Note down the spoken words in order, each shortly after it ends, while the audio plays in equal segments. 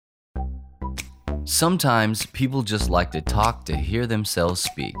Sometimes people just like to talk to hear themselves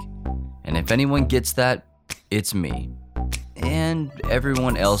speak. And if anyone gets that, it's me. And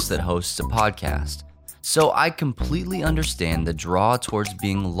everyone else that hosts a podcast. So I completely understand the draw towards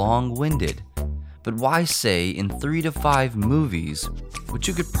being long-winded. But why say in 3 to 5 movies what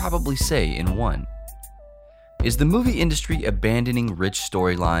you could probably say in one? Is the movie industry abandoning rich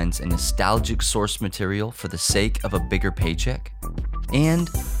storylines and nostalgic source material for the sake of a bigger paycheck? And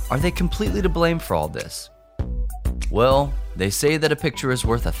are they completely to blame for all this? Well, they say that a picture is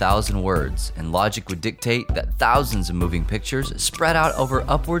worth 1,000 words, and logic would dictate that thousands of moving pictures spread out over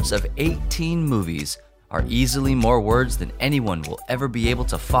upwards of 18 movies are easily more words than anyone will ever be able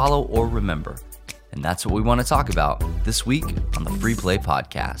to follow or remember. And that's what we want to talk about this week on the Free Play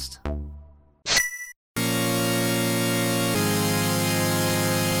Podcast.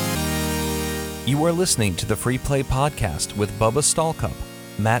 You are listening to the Free Play Podcast with Bubba Stallcup,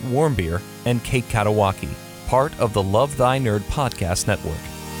 Matt Warmbier, and Kate Katawaki, part of the Love Thy Nerd podcast network.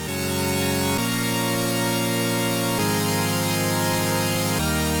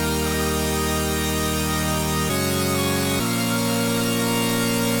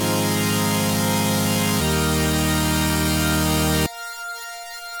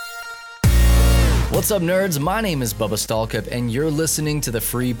 What's up, nerds? My name is Bubba Stallcup, and you're listening to the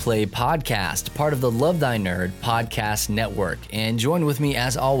Free Play Podcast, part of the Love Thy Nerd podcast network. And joined with me,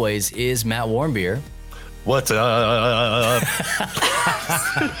 as always, is Matt Warmbier. What's up?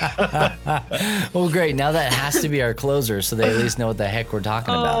 Well, great. Now that has to be our closer, so they at least know what the heck we're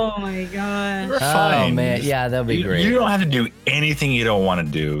talking about. Oh my god. We're fine. Oh man, yeah, that'd be great. You don't have to do anything you don't want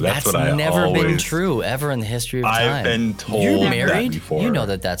to do. That's what I never always, been true ever in the history of time. I've been told You're that married. before. You know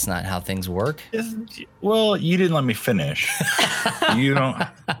that that's not how things work. Well, you didn't let me finish. You don't.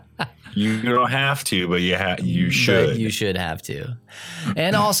 You don't have to, but you should. But you should have to.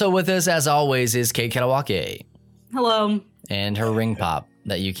 And also with us, as always, is Kate Katawaki. Hello. And her ring pop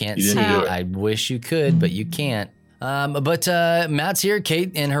that you can't You see. didn't do it. I wish you could, but you can't. But Matt's here,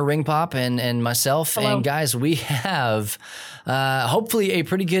 Kate and her ring pop, and myself. Hello. And guys, we have hopefully a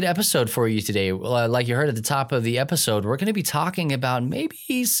pretty good episode for you today. Like you heard at the top of the episode, we're going to be talking about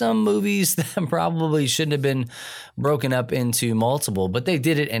maybe some movies that probably shouldn't have been broken up into multiple, but they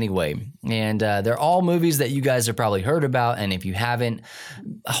did it anyway. And they're all movies that you guys have probably heard about. And if you haven't,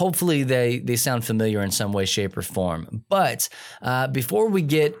 hopefully they sound familiar in some way, shape, or form. But before we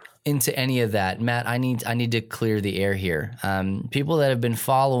get into any of that, Matt, I need to clear the air here. People that have been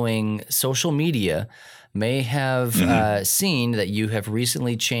following social media may have seen that you have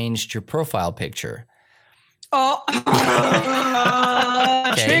recently changed your profile picture. Oh.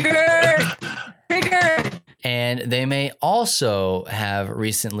 Okay. Trigger. And they may also have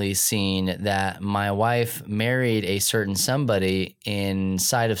recently seen that my wife married a certain somebody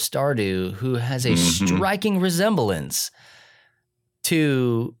inside of Stardew who has a striking resemblance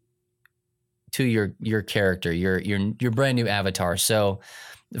to your character, your brand new avatar. So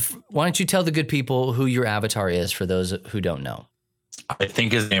why don't you tell the good people who your avatar is for those who don't know? I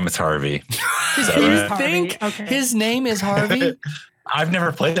think his name is Harvey. His So, name is You Harvey. think Okay. his name is Harvey? I've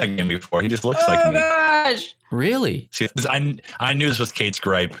never played that game before. He just looks like Oh me. gosh. Really? See, I knew this was Kate's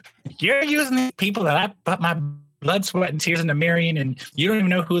gripe. You're using these people that I put my blood, sweat, and tears into marrying, and you don't even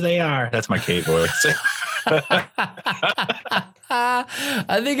know who they are. That's my Kate voice.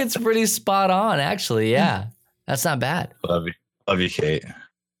 I think it's pretty spot on, actually. Yeah, that's not bad. Love you, Kate.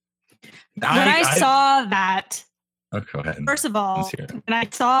 When I saw that, Oh, go ahead. first of all, Let's hear it. when I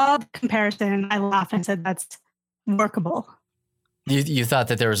saw the comparison, I laughed and said that's workable. You thought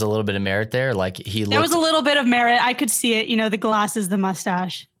that there was a little bit of merit there, like he There was looked. a little bit of merit. I could see it, the glasses, the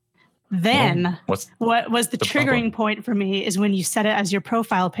mustache. Then What's what was the the triggering problem? point for me is when you set it as your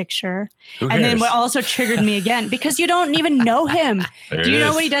profile picture. who And then cares? what also triggered me again, because you don't even know him. There Do it you know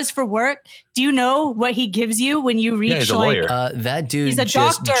is. what he does for work? Do you know what he gives you when you reach he's a like lawyer. That dude He's a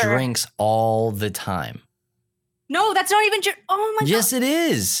just doctor. drinks all the time. No, that's not even oh my Yes, it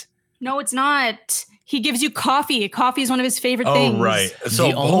is. god. No, it's not. He gives you coffee. Coffee is one of his favorite Oh, things. right. So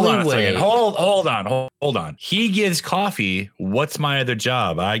The hold on only a second. way- Hold on. He gives coffee. What's my other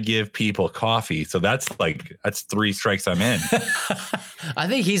job? I give people coffee. So that's 3 strikes I'm in. I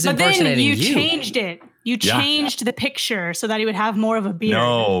think he's But then impersonating you you. changed it. You Yeah. changed the picture so that he would have more of a beard.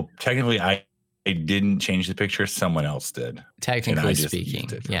 No, technically I didn't change the picture. Someone else did. And Technically I just speaking,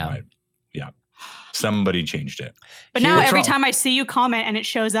 used it for yeah. yeah. Somebody changed it. But now What's every wrong? time I see you comment and it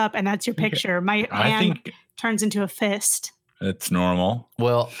shows up and that's your picture, my I hand think turns into a fist. it's normal.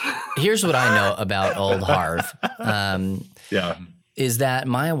 Well, here's what I know about old Harv. Yeah. Is that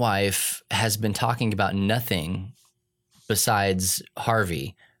my wife has been talking about nothing besides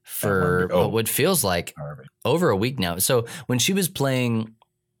Harvey for what feels like over a week now. So when she was playing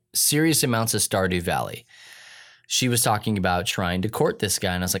serious amounts of Stardew Valley, she was talking about trying to court this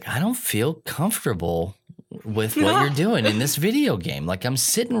guy. And I was like, I don't feel comfortable with what you're doing in this video game. Like, I'm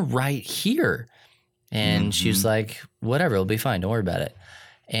sitting right here. And she was like, whatever, it'll be fine. Don't worry about it.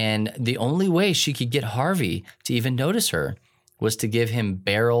 And the only way she could get Harvey to even notice her was to give him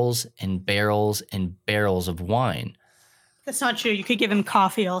barrels and barrels and barrels of wine. That's not true. You could give him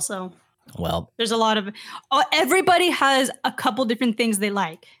coffee also. Well, There's a lot of, everybody has a couple different things they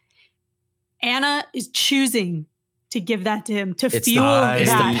like. Anna is choosing to give that to him to fuel it's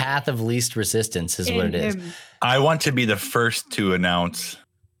the that. path of least resistance is what it is. him. I want to be the first to announce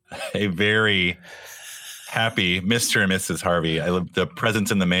a very happy Mr. and Mrs. Harvey. The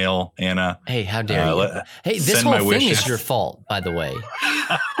presents in the mail, Anna. Hey, how dare you? Hey, this send whole my thing wishes. is your fault, by the way.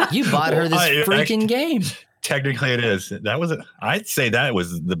 You bought her this freaking game. Technically, it is. I'd say that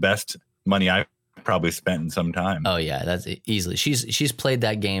was the best money I probably spent in some time. Oh yeah, that's easily. She's played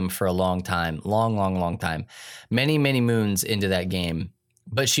that game for a long time, long time, many moons into that game.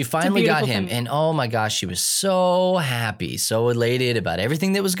 But she finally got him, and oh my gosh, she was so happy, so elated about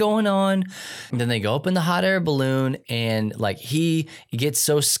everything that was going on. And then they go up in the hot air balloon, and like he gets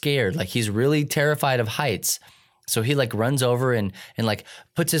so scared, like he's really terrified of heights. So he like runs over and like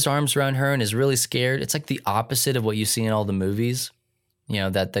puts his arms around her and is really scared. It's like the opposite of what you see in all the movies. You know,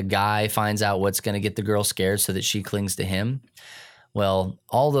 that the guy finds out what's going to get the girl scared so that she clings to him. Well,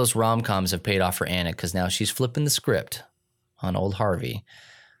 all those rom-coms have paid off for Anna because now she's flipping the script on old Harvey.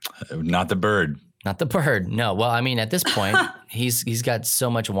 Not the bird. Not the bird. No. Well, I mean, at this point, he's got so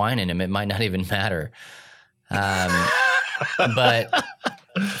much wine in him, it might not even matter. But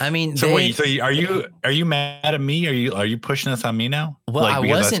I mean, so wait. So are you mad at me? Are you pushing this on me now? Well, like,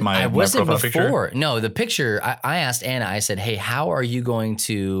 I wasn't before. Picture? No, the picture. I asked Anna. I said, "Hey, how are you going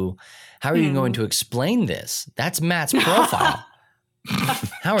to explain this? That's Matt's profile.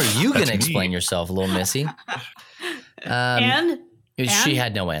 How are you going to explain yourself, little missy?" And she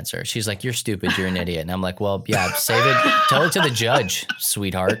had no answer. She's like, "You're stupid. You're an idiot." And I'm like, "Well, yeah, save it. Tell it to the judge,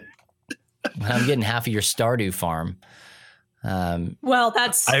 sweetheart. I'm getting half of your Stardew farm." Well,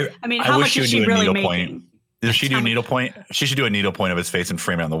 that's. I mean, how I much wish she is would she do a really needlepoint. making? Does she do needlepoint? She should do a needlepoint of his face and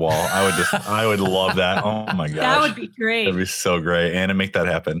frame it on the wall. I would love that. Oh my gosh. That would be great. That'd be so great. Anna, make that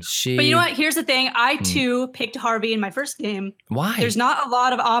happen. But you know what? Here's the thing. I too picked Harvey in my first game. Why? There's not a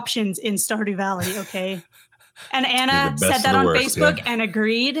lot of options in Stardew Valley, okay? And Anna You're the said best that of the on worst, Facebook yeah. and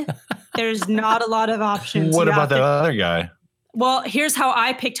agreed. There's not a lot of options. What You about have that to- other guy? Well, here's how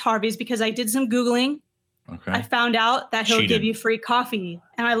I picked Harvey's because I did some Googling. Okay. I found out that he'll Cheated. give you free coffee.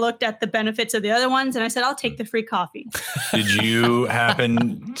 And I looked at the benefits of the other ones and I said, I'll take the free coffee. Did you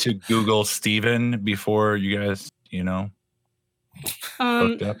happen to Google Steven before you guys,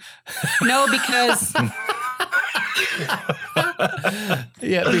 hooked up? No, because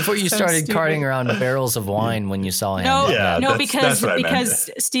Yeah, before you So started stupid. carting around barrels of wine when you saw him. Yeah, that's because what I meant. because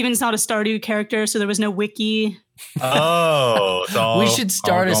Steven's not a Stardew character, so there was no wiki. Oh, it's all, We should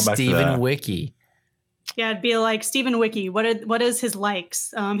start a all going back to Steven that. Wiki. Yeah, it'd be like Steven Wiki. What is his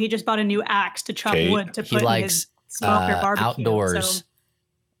likes? He just bought a new axe to chop Okay. wood to He put in likes his smoker barbecue. outdoors,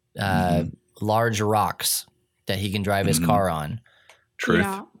 So, large rocks that he can drive his Mhm. car on, Truth.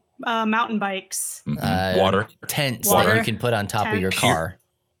 yeah, mountain bikes, Mhm. Water. tents Water. that you can put on top of your Tent. car.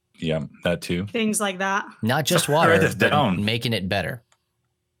 Yeah, that too. things like that. Not just Write water, this but down. making it better.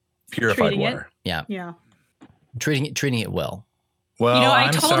 Purified Treating it. water. Yeah, Yeah. treating it well. Well, I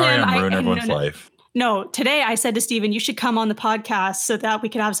I'm told sorry him I'm ruining no, everyone's no. life. No, today I said to Steven, you should come on the podcast so that we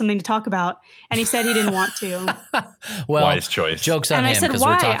could have something to talk about. And he said he didn't want to. Well, Wise choice. jokes on And I him said, because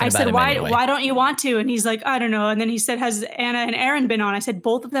we're why? talking I about said, him why, anyway. why don't you want to? And he's like, I don't know. And then he said, has Anna and Aaron been on? I said,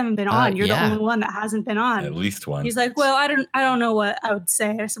 both of them have been on. You're yeah. the only one that hasn't been on. At least one. He's like, well, I don't know what I would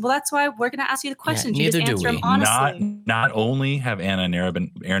say. I said, well, that's why we're going to ask you the questions. You neither just do answer them we. honestly. Not only have Anna and Aaron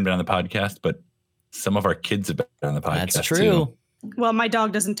been on the podcast, but some of our kids have been on the podcast. That's true. Too. Well, my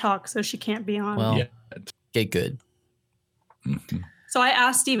dog doesn't talk, so she can't be on. Well, Yeah. get good. Mhm. So I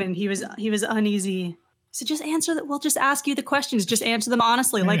asked Steven. He was uneasy. I said, just answer that. We'll just ask you the questions. Just answer them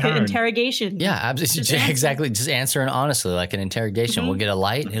honestly, like an hard. interrogation. Yeah, absolutely. Just answer. Exactly. Just answering honestly, like an interrogation. Mhm. We'll get a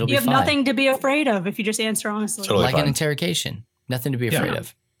light. It'll You be have fine. nothing to be afraid of if you just answer honestly. Totally like an fine. interrogation. Nothing to be Yeah. afraid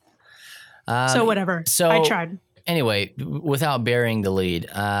of. So whatever. so- I tried. Anyway, without burying the lead,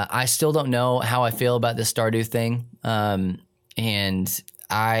 I still don't know how I feel about this Stardew thing. And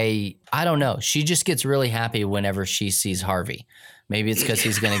I don't know. She just gets really happy whenever she sees Harvey. Maybe it's because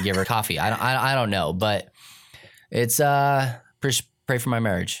he's going to give her coffee. I don't know. But it's pray for my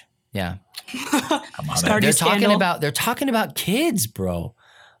marriage. Yeah. Come on. Stardew They're scandal. talking about kids, bro.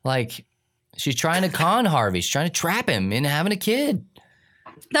 Like, she's trying to con Harvey. She's trying to trap him into having a kid.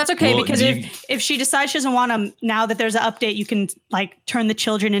 That's okay, Well, because if she decides she doesn't want them, now that there's an update, you can like turn the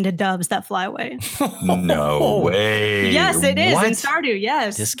children into doves that fly away. No way. Yes, it is What? in Stardew.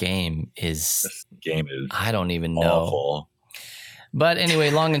 Yes. This game is, This game is I don't even know. awful. But anyway,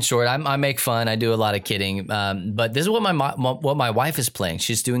 long and short, I make fun. I do a lot of kidding. But this is what my wife is playing.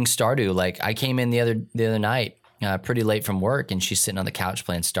 She's doing Stardew. Like, I came in the other night pretty late from work, and she's sitting on the couch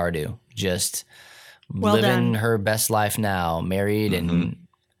playing Stardew, just living her best life now, married and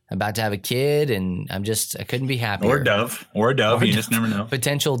about to have a kid, and I couldn't be happier. Or dove. You just never know.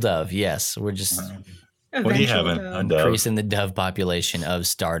 Potential dove, yes. We're just What do you have? Eventual A dove. dove? increasing the dove population of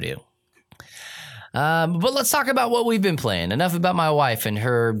Stardew. But let's talk about what we've been playing. Enough about my wife and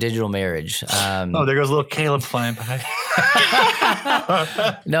her digital marriage. Oh, there goes little Caleb flying by.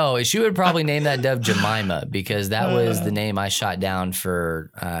 No, she would probably name that dove Jemima, because that was the name I shot down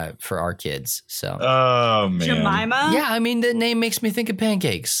for our kids. So Oh man. Jemima? yeah, I mean, the name makes me think of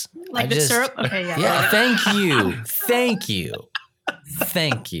pancakes. Like I the just- syrup? Okay, yeah. Yeah, thank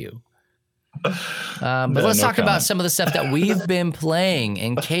you. But let's no talk about comment. some of the stuff that we've been playing.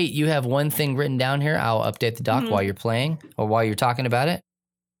 And Kate, you have one thing written down here. I'll update the doc while you're playing or while you're talking about it.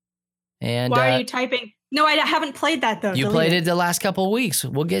 And Why are you typing? No, I haven't played that though. you Delete played it the last couple of weeks.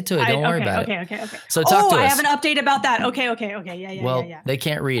 We'll get to it. Don't worry about it. Okay. So talk to I us. have an update about that. Okay. Yeah. Well, yeah. they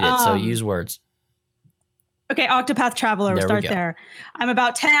can't read it, so Um, use words. Okay, Octopath Traveler. We'll There we start go. there. I'm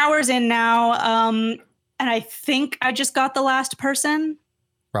about 10 hours in now. And I think I just got the last person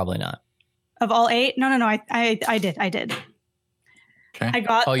Probably not. of all 8. No. I did. Okay. I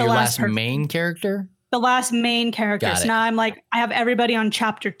got Oh, the your last last main character? the last main character. Got So it. now I'm like, I have everybody on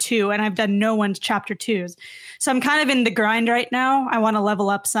chapter 2, and I've done no one's chapter 2s. So I'm kind of in the grind right now. I want to level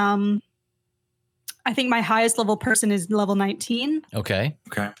up some. I think my highest level person is level 19. Okay.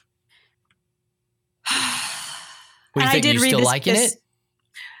 Okay. What do you And think? You still this- liking this- it?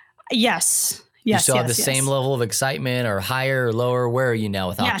 Yes. You Yes. still have the yes. same level of excitement, or higher or lower? Where are you now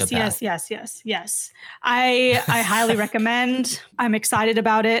with Octopath? Yes. I highly recommend. I'm excited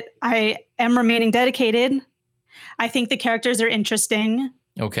about it. I am remaining dedicated. I think the characters are interesting.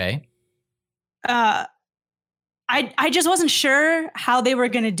 Okay. I just wasn't sure how they were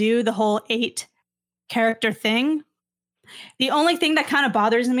going to do the whole 8 character thing. The only thing that kind of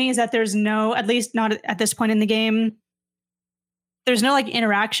bothers me is that there's no, at least not at this point in the game, there's no like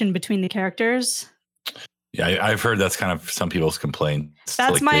interaction between the characters. Yeah, I've heard that's kind of some people's complaints.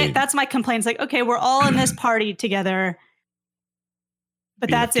 That's Like that's my complaint. It's like, okay, we're all in this party together, but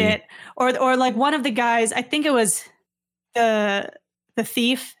that's BFD. it. Or like one of the guys, I think it was the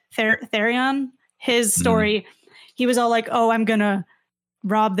thief, Therion, his story, he was all like, oh, I'm gonna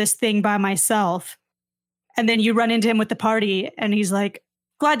rob this thing by myself. And then you run into him with the party and he's like,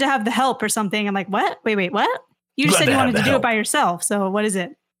 glad to have the help or something. I'm like, what? Wait, what? You just Glad said to you have wanted the to do it help. by yourself. So what is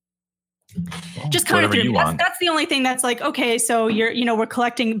it? Just kind of Whatever threw you me. want. That's the only thing that's like, okay, so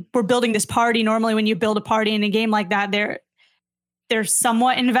we're building this party. Normally when you build a party in a game like that, they're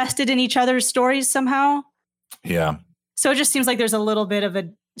somewhat invested in each other's stories somehow. Yeah. So it just seems like there's a little bit of a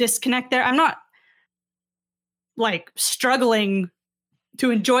disconnect there. I'm not like struggling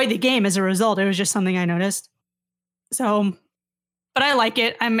to enjoy the game as a result. It was just something I noticed. So, but I like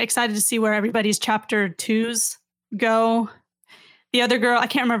it. I'm excited to see where everybody's chapter 2s go. The other girl, I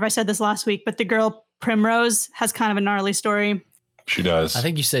can't remember if I said this last week, but the girl Primrose has kind of a gnarly story. She does. I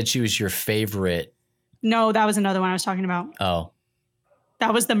think you said she was your favorite. No, that was another one I was talking about. Oh,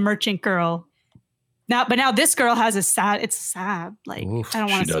 That was the merchant girl. Now this girl has it's sad. Like, Oof. I don't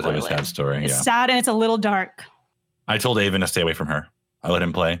She want to does have spoil a sad it. story. It's Yeah. sad and it's a little dark. I told Avon to stay away from her. I let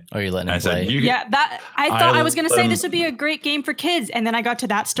him play. oh, you're letting him I play. said, you Yeah, that I thought I was going to say let this would be a great game for kids, and then I got to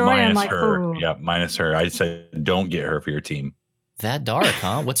that story, and I'm minus like, her. oh, Yeah, minus her. I said, don't get her for your team. That dark,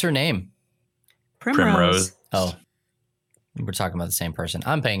 huh? What's her name? Primrose. Oh, we're talking about the same person.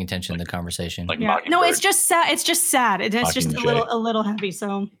 I'm paying attention to the conversation. Like Yeah. Mockingbird. No, it's just sad. It's just sad. It's just Mockingjay. a little heavy.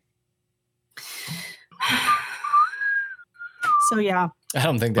 So yeah, I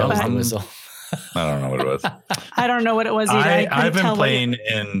don't think that was the Um, whistle. I don't know what it was. I don't know what it was either. I couldn't I've been tell what it- playing,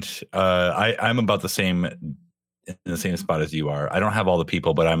 and I'm about the same in the same spot as you are. I don't have all the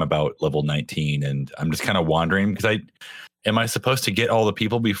people, but I'm about level 19, and I'm just kind of wandering because am I supposed to get all the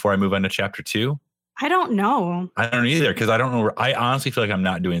people before I move on to chapter 2? I don't know. I don't either because I don't know. I honestly feel like I'm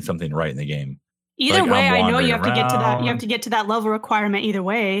not doing something right in the game. Either Like, way, I'm I know wandering you have to get to that. You have around. to get to that level requirement either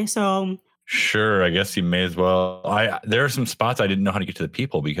way. So Sure, I guess you may as well. There are some spots I didn't know how to get to the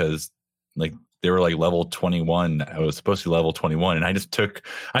people because like they were like level 21. I was supposed to be level 21, and I took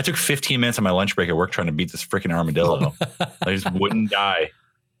 15 minutes on my lunch break at work trying to beat this freaking armadillo. I just wouldn't die.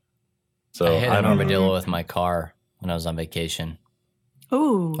 So I hit I an don't. armadillo with my car when I was on vacation.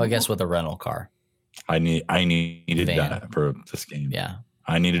 Ooh. Well, I guess with a rental car. I needed Van. that for this game. Yeah.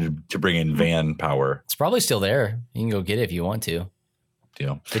 I needed to bring in van power. It's probably still there. You can go get it if you want to.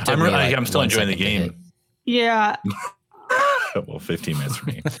 Deal. It took me, like, I'm still 1 enjoying the second to hit. game. Yeah. Well, 15 minutes for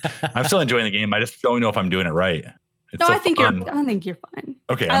me. I'm still enjoying the game. I just don't know if I'm doing it right. It's No, so I think fun. you're fine.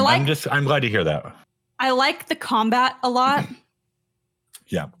 Okay, I I'm glad to hear that. I like the combat a lot.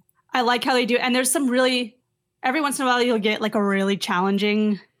 Yeah. I like how they do it. And there's some really, every once in a while, you'll get like a really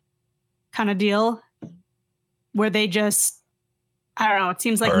challenging kind of deal where they just, I don't know, it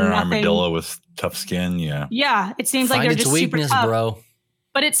seems like Or an nothing. armadillo with tough skin. Yeah. Yeah, it seems like Find they're its just weakness, super tough. bro.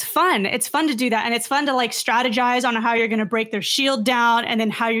 But it's fun. It's fun to do that. And it's fun to like strategize on how you're going to break their shield down and then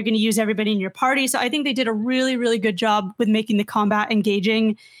how you're going to use everybody in your party. So I think they did a really, really good job with making the combat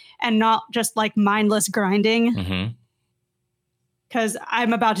engaging and not just like mindless grinding. Mm-hmm. Because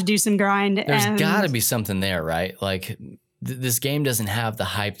I'm about to do some grind. There's got to be something there, right? Like this game doesn't have the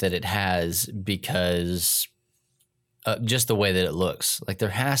hype that it has because just the way that it looks. Like there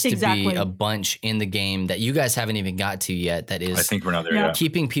has to be a bunch in the game that you guys haven't even got to yet that is I think we're not there yet.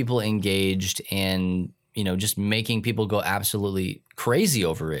 keeping people engaged and, you know, just making people go absolutely crazy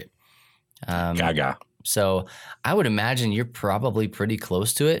over it. Gaga. So I would imagine you're probably pretty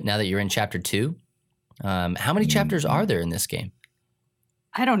close to it now that you're in chapter 2. How many chapters are there in this game?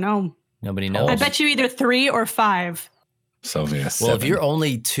 I don't know. Nobody knows. I bet you either 3 or 5. So yeah, Well, if you're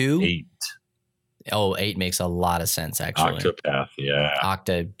only 2, 8. Oh, 8 makes a lot of sense, actually. Octopath, yeah.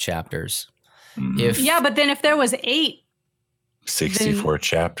 Octa chapters. Mhm. Yeah, but then if there was 8, 64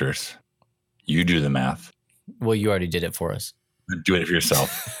 chapters. You do the math. Well, you already did it for us. Do it for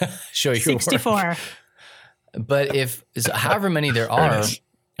yourself. Show your work. 64. But however many there are,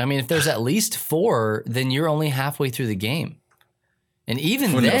 I mean, if there's at least 4, then you're only halfway through the game. And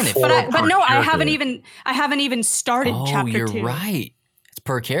even When then, the if four- But no, I haven't character. even started chapter 2. you're right. It's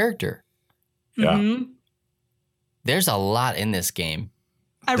per character. Yeah. Mhm. There's a lot in this game.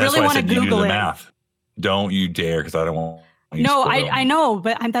 I That's really why I want to said you do Google the it. math. Don't you dare, because I don't want. you No, spoiled. I know,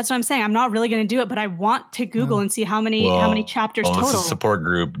 but that's what I'm saying. I'm not really going to do it, but I want to Google and see how many chapters Well, total. it's a support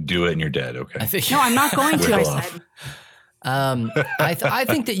group. Do it and you're dead. Okay. I think. No, I'm not going to. I Whittle off. said. I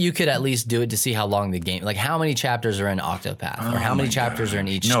think that you could at least do it to see how long the game, like how many chapters are in Octopath, or how many chapters are in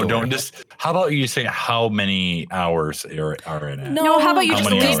each. No, story. don't just. How about you say how many hours are in it? No, how about you How just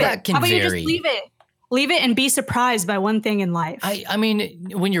many leave hours? it? That can How about you just vary. leave it? Leave it and be surprised by one thing in life. I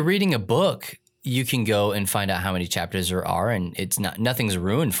mean, when you're reading a book, you can go and find out how many chapters there are, and it's nothing's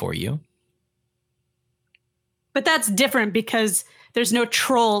ruined for you. But that's different because there's no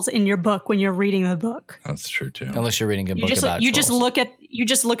trolls in your book when you're reading the book. That's true too. Unless you're reading a book You just about you just trolls.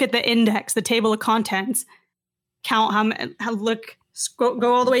 look at the index, the table of contents, count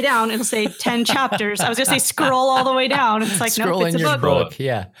go all the way down. It'll say 10 chapters. I was gonna say scroll all the way down. It's like scroll no, it's in a your book. book.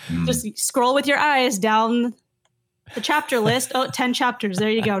 Yeah. Mm. Just scroll with your eyes down the chapter list. Oh, 10 chapters. There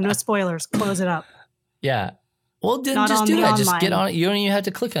you go. No spoilers. Close it up. Yeah. Well, then Not just on do the that. Just online. get on it. You don't even have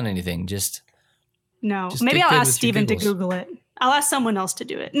to click on anything. Just No. Just Maybe get I'll good ask with your Steven to Googles. Google it. I'll ask someone else to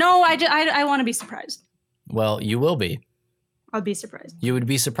do it. No, I want to be surprised. well, you will be. I'll be surprised. You would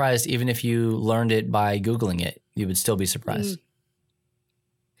be surprised even if you learned it by Googling it. You would still be surprised.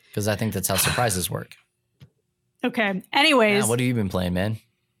 Because I think that's how surprises work. Okay. Anyways, Yeah, what have you been playing, man?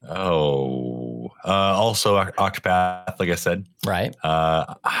 Also Octopath, like I said. Right?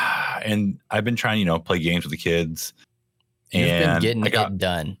 And I've been trying, play games with the kids. You've been And getting it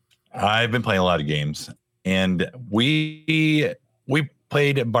done. I've been playing a lot of games, and we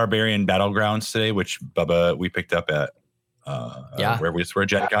played Barbarian Battlegrounds today, which Bubba we picked up at where we were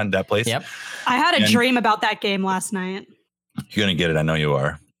Jack on that place. Yep. I had a and- dream about that game last night. You're gonna get it. I know you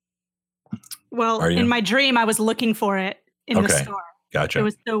are. Well, Are you? in my dream, I was looking for it in the Okay. store. Gotcha. It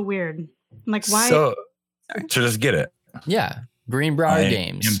was so weird. I'm like, why? So just get it. Yeah. Greenbrier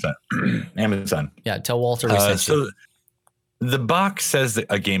Games. Amazon. Yeah. Tell Walter we sent you. So the box says that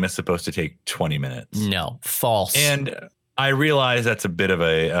a game is supposed to take 20 minutes. No. False. And I realize that's a bit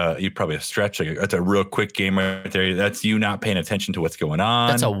of you probably a stretch. Like that's a real quick game right there. That's you not paying attention to what's going on.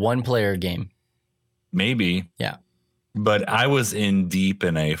 that's a 1-player game. Maybe. Yeah. But I was in deep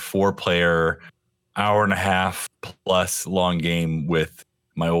in a 4-player, hour and a half plus long game with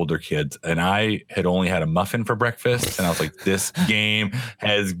my older kids. And I had only had a muffin for breakfast. And I was like, this game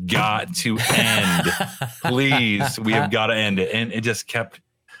has got to end. Please, we have got to end it. And it just kept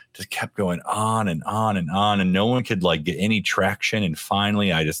going on and on and on. And no one could like get any traction. And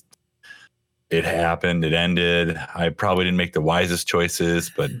finally, it happened. It ended. I probably didn't make the wisest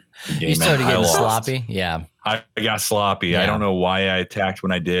choices, but You started getting sloppy. Yeah. I got sloppy. Yeah. I don't know why I attacked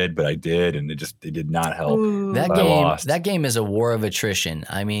when I did, but I did, and it did not help. Ooh. That game is a war of attrition.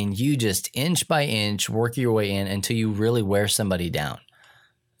 I mean, you just inch by inch work your way in until you really wear somebody down.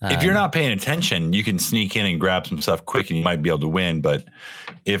 If you're not paying attention, you can sneak in and grab some stuff quick, and you might be able to win. But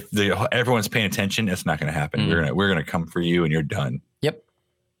if everyone's paying attention, it's not going to happen. We're gonna come for you, and you're done. Yep.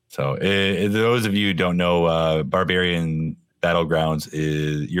 So those of you who don't know, Barbarian Battlegrounds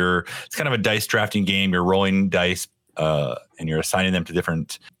it's kind of a dice drafting game. You're rolling dice, and you're assigning them to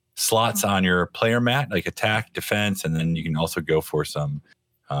different slots on your player mat, like attack, defense, and then you can also go for some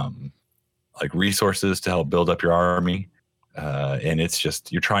like resources to help build up your army. And it's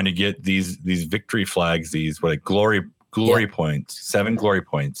just you're trying to get these victory flags, glory points, 7 glory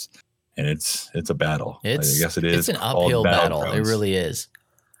points, and it's a battle. I guess it is. It's an uphill battle. It really is.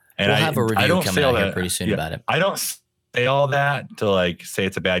 And we'll have a review coming out here pretty soon about it. I don't say all that to like say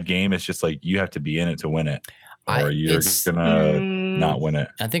it's a bad game. It's just like you have to be in it to win it, or you're gonna not win it.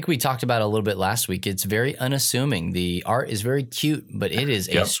 I think we talked about it a little bit last week. It's very unassuming. The art is very cute, but it is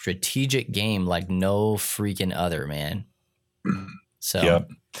a strategic game like no freaking other, man. So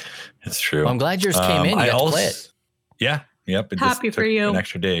it's true. Well, I'm glad yours came in. You got to play it. Yeah. Yep. It Happy just for took you. an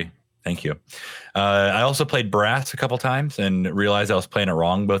extra day. Thank you. I also played Brass a couple times and realized I was playing it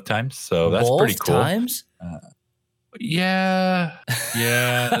wrong both times. So that's pretty cool. Both times? Yeah.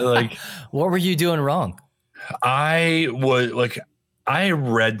 Like, what were you doing wrong? I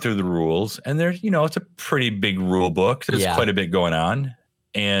read through the rules, and there's, it's a pretty big rule book. There's quite a bit going on.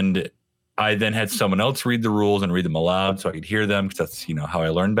 And I then had someone else read the rules and read them aloud so I could hear them, because that's, how I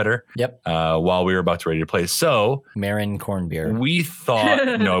learned better. Yep. While we were about to ready to play. So Marin Cornbeer. We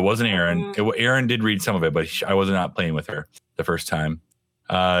thought, no, it wasn't Aaron. Aaron did read some of it, but I was not playing with her the first time.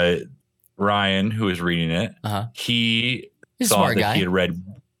 Ryan, who was reading it, he thought that he had read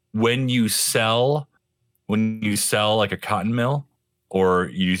when you sell like a cotton mill or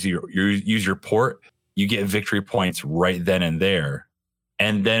use your port, you get victory points right then and there.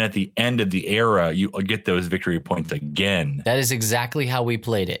 And then at the end of the era, you get those victory points again. That is exactly how we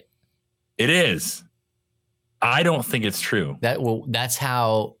played it. It is. I don't think it's true. That's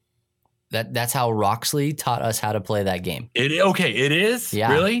how Roxley taught us how to play that game. It is?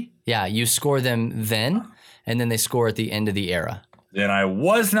 Yeah. Really? Yeah, you score them then, and then they score at the end of the era. Then I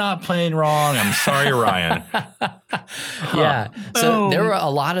was not playing wrong. I'm sorry, Ryan. Yeah. So there were a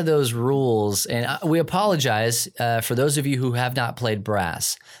lot of those rules, and we apologize for those of you who have not played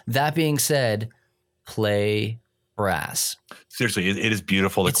Brass. That being said, play Brass. Seriously, it is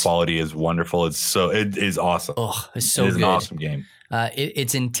beautiful. The quality is wonderful. It is awesome. Oh, it's so good. It is an awesome game.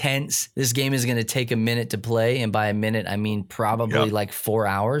 It's intense. This game is going to take a minute to play, and by a minute, I mean probably like 4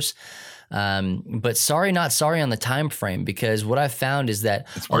 hours. But sorry, not sorry on the time frame, because what I've found is that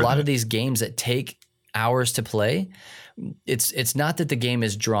a lot of these games that take hours to play, it's not that the game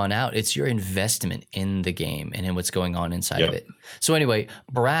is drawn out, it's your investment in the game and in what's going on inside of it. So anyway,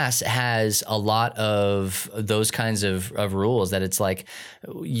 Brass has a lot of those kinds of rules that it's like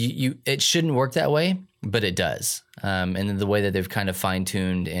it shouldn't work that way, but it does. And then the way that they've kind of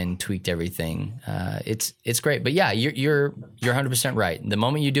fine-tuned and tweaked everything, it's great. But yeah, you're 100% right. The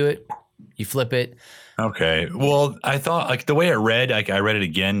moment you do it, you flip it. Okay. Well, I thought like the way it read, I read it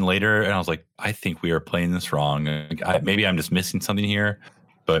again later, and I was like, I think we are playing this wrong. Maybe I'm just missing something here.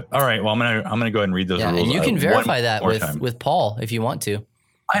 But all right, well, I'm gonna go ahead and read those rules. And you can verify that with Paul if you want to.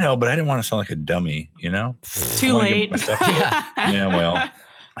 I know, but I didn't want to sound like a dummy. Too late. Yeah. Well,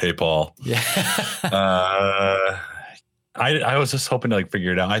 hey, Paul. Yeah. I was just hoping to like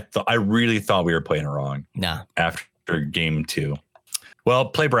figure it out. I really thought we were playing it wrong. Nah. After game 2. Well,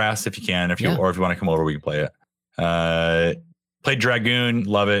 play Brass if you can, or if you want to come over, we can play it. Played Dragoon,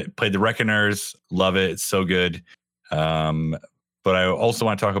 love it. Played the Reckoners, love it. It's so good. But I also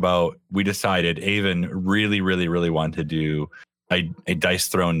want to talk about, we decided, Avon really, really, really wanted to do a Dice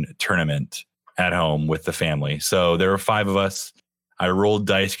Throne tournament at home with the family. So there were 5 of us. I rolled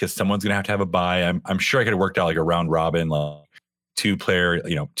dice because someone's going to have a bye. I'm sure I could have worked out like a round robin, like 2-player,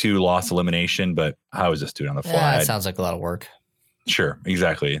 2 loss elimination, but I was just doing it on the fly. Yeah, that sounds like a lot of work. Sure,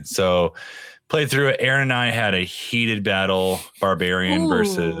 exactly. So played through it. Aaron and I had a heated battle, Barbarian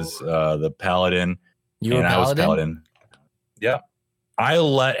versus the Paladin. You were Paladin? I was Paladin. Yeah. I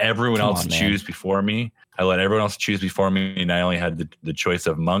let everyone else choose before me. And I only had the choice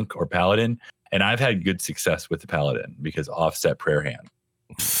of Monk or Paladin. And I've had good success with the Paladin because offset prayer hand.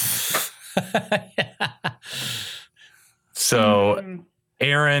 So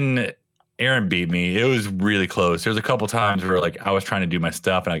Aaron Aaron beat me. It was really close. There was a couple times where like I was trying to do my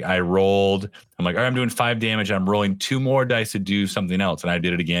stuff and I rolled. I'm like, all right, I'm doing 5 damage. I'm rolling 2 more dice to do something else. And I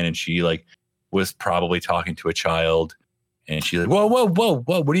did it again. And she like was probably talking to a child. And she's like, whoa,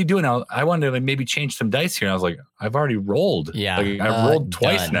 what are you doing now? I wanted to like maybe change some dice here. And I was like, I've already rolled. Yeah. Like, I've rolled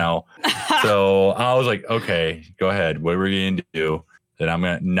twice done. now. So I was like, okay, go ahead. What are we going to do? Then I'm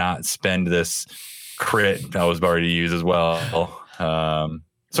going to not spend this crit I was already to use as well.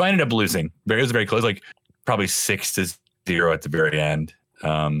 So I ended up losing. It was very close, like probably 6-0 at the very end.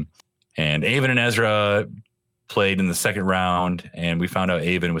 And Avon and Ezra played in the second round, and we found out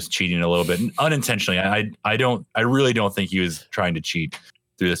Avon was cheating a little bit unintentionally. I really don't think he was trying to cheat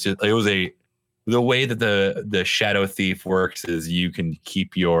through this. It was the way that the Shadow Thief works is you can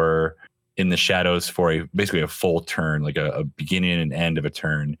keep your in the shadows for basically a full turn, like a beginning and end of a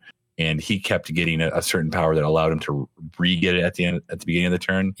turn. And he kept getting a certain power that allowed him to re-get it at the beginning of the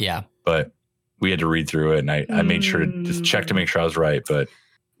turn. Yeah. But we had to read through it, and I made sure to just check to make sure I was right. But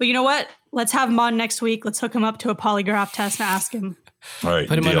you know what? Let's have him on next week. Let's hook him up to a polygraph test and ask him. all right,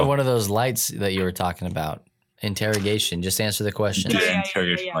 Put him deal. under one of those lights that you were talking about. Interrogation. Just answer the question.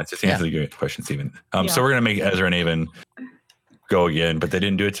 Interrogation. Yeah. Let's just answer the question, Stephen. Yeah. So we're gonna make Ezra and Avon go again, but they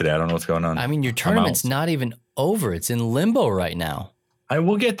didn't do it today. I don't know what's going on. I mean, your tournament's not even over. It's in limbo right now. I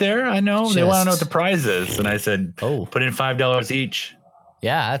will get there. I know they want to know what Just- the prize is, and I said, Oh, put in $5 each.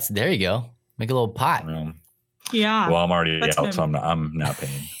 yeah. There you go. Make a little pot. Yeah. Well, I'm already That's out, good. so I'm not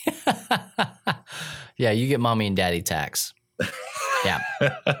paying. Yeah, you get mommy and daddy tax. Yeah.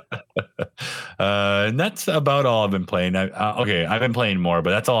 And that's about all I've been playing. Okay, I've been playing more,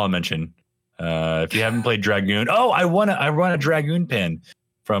 but that's all I'll mention. If you haven't played Dragoon, I won a Dragoon pin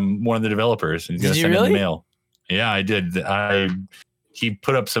from one of the developers. And he's gonna Did you send it in really? the mail. Yeah, I did. He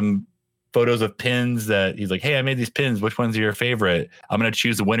put up some photos of pins that he's like, hey, I made these pins. Which ones are your favorite? I'm gonna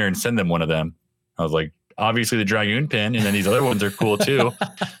choose the winner and send them one of them. I was like, obviously the Dragoon pin, and then these other ones are cool too.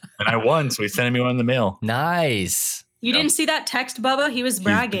 And I won, so he sent me one in the mail. Nice. You didn't see that text, Bubba? He was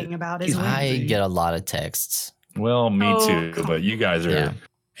bragging about his win. I get a lot of texts. Well, me Oh, too, come but you guys are Yeah.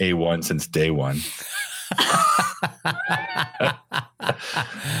 A1 since day one.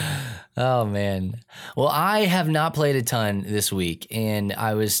 Oh man. Well, I have not played a ton this week, and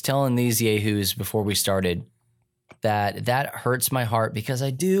I was telling these yahoos before we started that hurts my heart because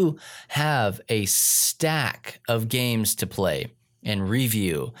I do have a stack of games to play and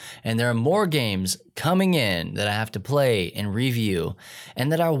review, and there are more games coming in that I have to play and review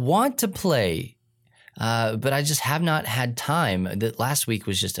and that I want to play, but I just have not had time. That last week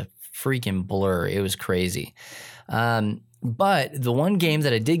was just a freaking blur. It was crazy. But the one game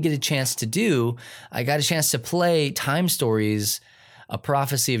that I did get a chance to do, I got a chance to play Time Stories, A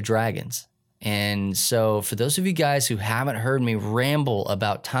Prophecy of Dragons. And so for those of you guys who haven't heard me ramble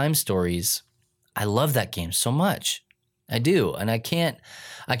about Time Stories, I love that game so much. I do. And I can't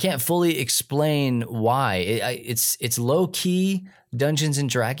fully explain why. It's low key Dungeons and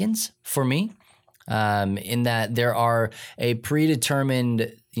Dragons for me. In that there are a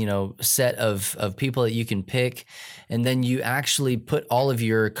predetermined, set of people that you can pick, and then you actually put all of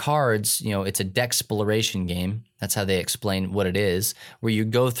your cards, it's a deck exploration game. That's how they explain what it is, where you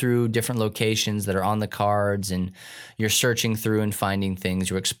go through different locations that are on the cards and you're searching through and finding things.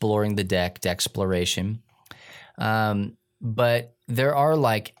 You're exploring the deck exploration. But there are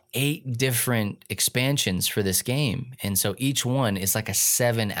like 8 different expansions for this game. And so each one is like a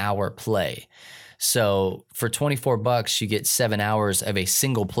 7-hour play. So for $24, you get 7 hours of a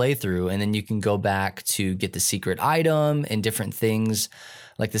single playthrough, and then you can go back to get the secret item and different things.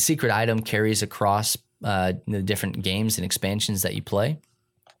 Like the secret item carries across the different games and expansions that you play.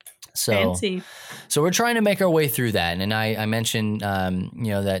 So, Fancy. So we're trying to make our way through that. And I mentioned,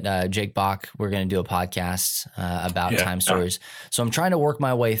 that Jake Bach, we're going to do a podcast about Time Stories. So I'm trying to work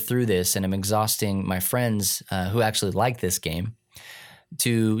my way through this, and I'm exhausting my friends who actually like this game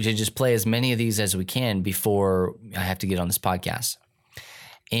to just play as many of these as we can before I have to get on this podcast.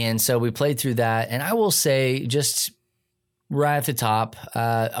 And so we played through that. And I will say, just right at the top,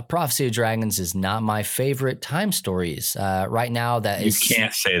 A Prophecy of Dragons is not my favorite Time Stories. Right now, that is... You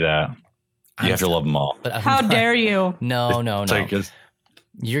can't say that. You have to love them all. But How dare you? No. It's like,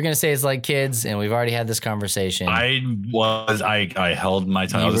 You're going to say it's like kids, and we've already had this conversation. I held my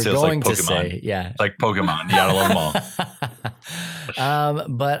tongue. I You was were going going to to say, say, yeah. it's like Pokemon. You gotta love them all.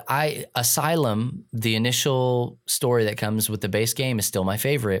 But Asylum, the initial story that comes with the base game, is still my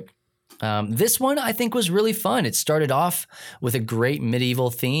favorite. This one I think was really fun. It started off with a great medieval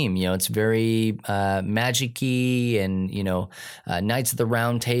theme. You know, it's very magic-y and, you know, Knights of the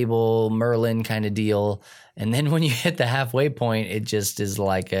Round Table, Merlin kind of deal. And then when you hit the halfway point, it just is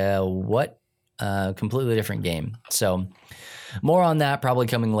like a completely different game. So more on that probably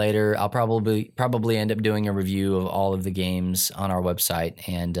coming later. I'll probably end up doing a review of all of the games on our website.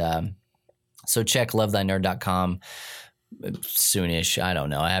 And so check lovethynerd.com. Soonish. I don't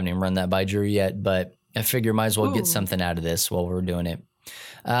know. I haven't even run that by Drew yet, but I figure might as well get something out of this while we're doing it.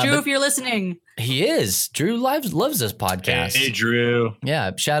 Drew, if you're listening. He is. Drew loves this podcast. Hey, Drew.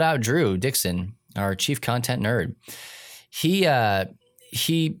 Yeah. Shout out Drew Dixon, our chief content nerd. He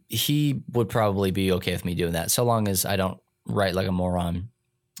would probably be okay with me doing that, so long as I don't write like a moron.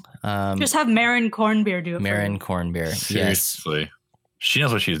 Just have Marin Cornbeer do it. Marin Cornbeer. Seriously. Yes. She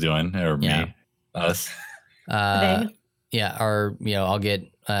knows what she's doing. Or me. Us. Yeah, or I'll get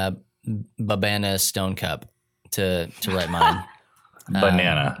Babana Stone Cup to write mine.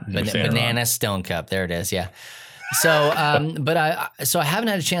 Banana Stone Cup. There it is. Yeah. So, but I haven't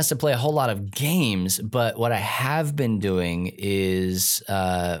had a chance to play a whole lot of games. But what I have been doing is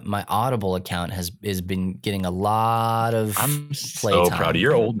my Audible account has been getting a lot of playtime. So proud of you.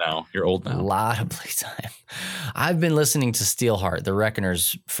 You're old now. A lot of playtime. I've been listening to Steelheart, the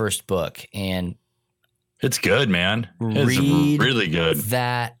Reckoner's first book, and it's good, man. It's really good.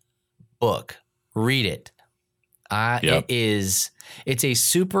 That book. Read it. It's a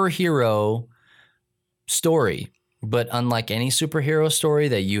superhero story, but unlike any superhero story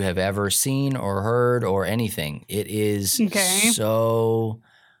that you have ever seen or heard or anything, it is so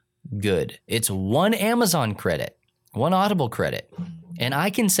good. It's one Amazon credit, one Audible credit, and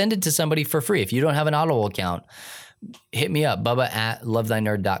I can send it to somebody for free. If you don't have an Audible account, hit me up,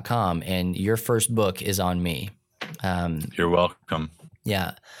 bubba@lovethynerd.com, and your first book is on me. You're welcome.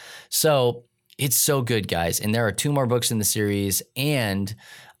 Yeah. So it's so good, guys. And there are 2 more books in the series. And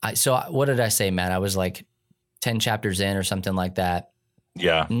what did I say, Matt? I was like 10 chapters in or something like that.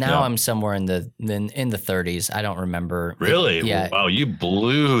 Yeah. Now I'm somewhere in the 30s. I don't remember. Really? Yeah. Wow. You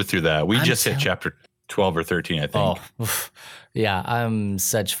blew through that. We just hit chapter 12 or 13, I think. Oh, yeah. I'm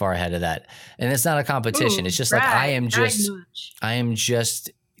such far ahead of that. And it's not a competition. It's just like I am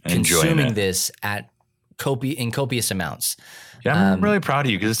just consuming this in copious amounts. Yeah, I'm really proud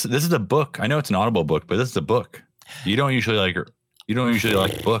of you because this is a book. I know it's an Audible book, but this is a book. You don't usually like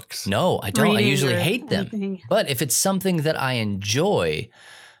books. No, I don't. I usually hate them. But if it's something that I enjoy,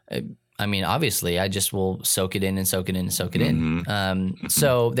 I mean, obviously, I just will soak it in and soak it in and soak it in.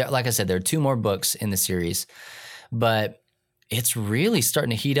 So, like I said, there are 2 more books in the series, but it's really starting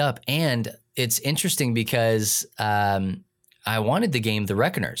to heat up. And it's interesting because I wanted the game The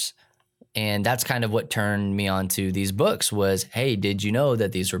Reckoners. And that's kind of what turned me on to these books was, hey, did you know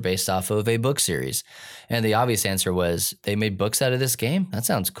that these were based off of a book series? And the obvious answer was they made books out of this game? That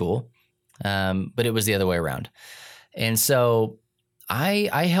sounds cool. But it was the other way around. And so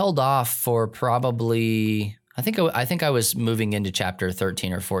I held off for probably, I think I was moving into chapter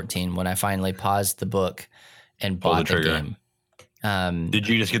 13 or 14 when I finally paused the book and bought the game. Did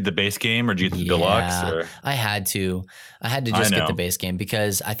you just get the base game or did you get the deluxe? Or? I had to just get the base game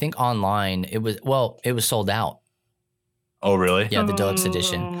because I think online it was sold out. Oh, really? Yeah, the deluxe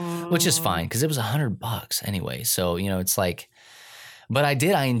edition, which is fine because it was $100 anyway. So, it's like, but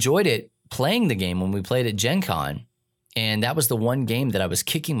I enjoyed it playing the game when we played at Gen Con. And that was the one game that I was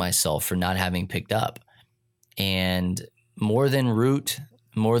kicking myself for not having picked up. And more than Root,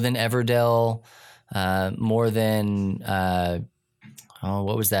 more than Everdell, more than,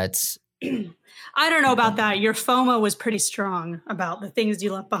 what was that? I don't know about that. Your FOMO was pretty strong about the things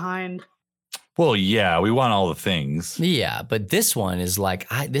you left behind. Well, yeah, we want all the things. Yeah, but this one is like,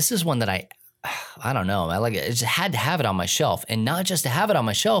 this is one that I don't know. I like it. I just had to have it on my shelf. And not just to have it on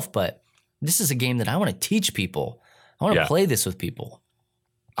my shelf, but this is a game that I want to teach people. I want to play this with people.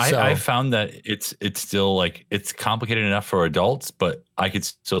 I found that it's still like it's complicated enough for adults, but I could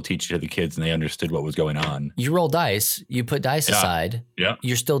still teach it to the kids and they understood what was going on. You roll dice, you put dice aside,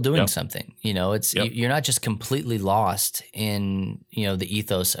 you're still doing something. You're not just completely lost in, the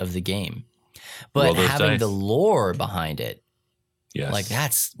ethos of the game. But having the lore behind it, like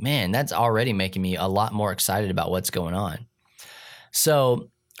that's already making me a lot more excited about what's going on.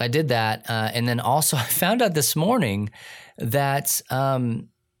 So I did that. And then also I found out this morning that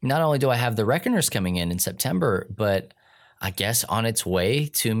not only do I have the Reckoners coming in September, but I guess on its way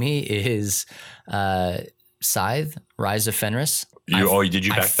to me is Scythe, Rise of Fenris. Did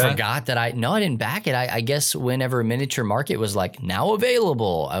you back that? I forgot that I didn't back it. I guess whenever Miniature Market was like now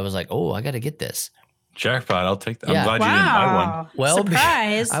available, I was like, oh, I got to get this. Jackpot. I'll take that. Yeah. I'm glad you didn't buy one. Wow. Well,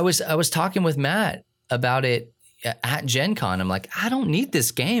 Surprise. I was talking with Matt about it at Gen Con. I'm like, I don't need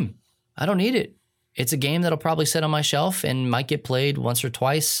this game. I don't need it. It's a game that'll probably sit on my shelf and might get played once or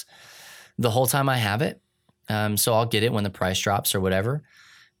twice the whole time I have it. So I'll get it when the price drops or whatever.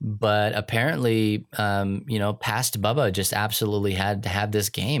 But apparently, past Bubba just absolutely had to have this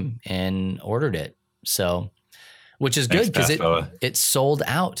game and ordered it. So, which is good because it sold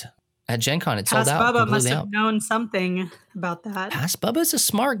out at Gen Con. It sold Past out. Bubba must have out. known something about that. Past Bubba's a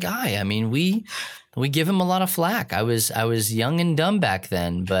smart guy. I mean, we give him a lot of flack. I was young and dumb back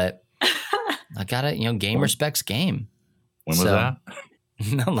then, but I gotta, game respects game. When was that?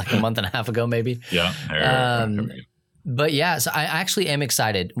 Like a month and a half ago, maybe. Yeah. But yeah, so I actually am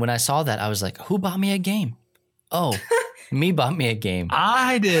excited. When I saw that, I was like, who bought me a game? Oh, me bought me a game.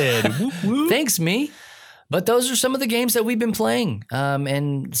 I did. Whoop, whoop. Thanks, me. But those are some of the games that we've been playing,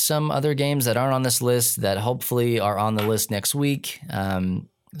 and some other games that aren't on this list that hopefully are on the list next week.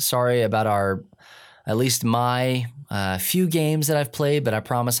 Sorry about at least my few games that I've played, but I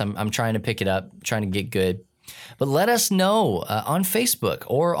promise I'm trying to pick it up, trying to get good. But let us know on Facebook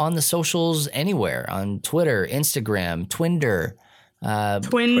or on the socials anywhere, on Twitter, Instagram, Twinder.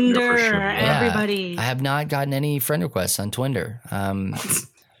 Twinder, sure. everybody. I have not gotten any friend requests on Twinder.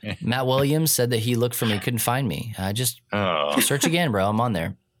 Matt Williams said that he looked for me, couldn't find me. Just search again, bro. I'm on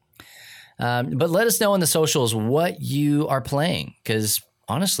there. But let us know on the socials what you are playing, because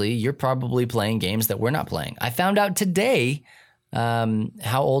honestly, you're probably playing games that we're not playing. I found out today.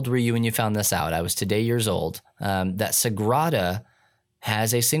 How old were you when you found this out? I was today years old. That Sagrada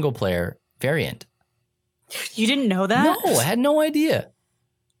has a single player variant. You didn't know that? No, I had no idea.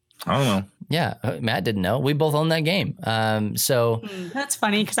 I don't know. Yeah, Matt didn't know. We both own that game. That's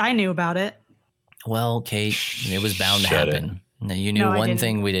funny because I knew about it. Well, Kate, it was bound to Shut happen. You knew No, I one didn't.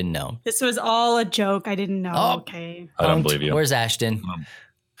 thing we didn't know. This was all a joke. I didn't know. Oh. Okay. I don't believe you. Where's Ashton?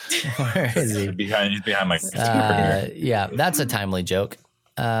 Where is he? He's behind my. Yeah, that's a timely joke.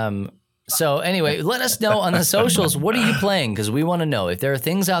 So anyway, let us know on the socials. What are you playing? Because we want to know if there are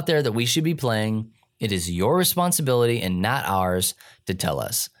things out there that we should be playing. It is your responsibility and not ours to tell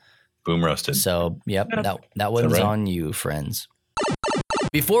us. Boom roasted. So, yep, that one's right? on you, friends.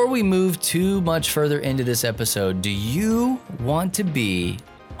 Before we move too much further into this episode, do you want to be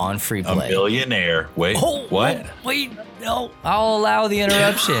on free A play? millionaire. Wait, what? Wait, no. I'll allow the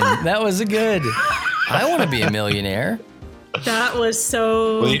interruption. That was good. I want to be a millionaire. That was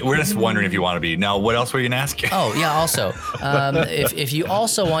so. We're just wondering if you want to be. Now, what else were you going to ask? Oh, yeah, also, if you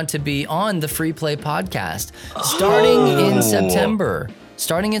also want to be on the Free Play podcast, starting in September.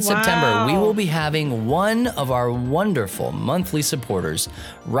 Starting in September, we will be having one of our wonderful monthly supporters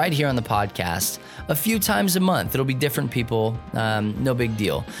right here on the podcast a few times a month. It'll be different people, no big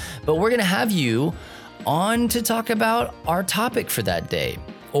deal. But we're going to have you on to talk about our topic for that day,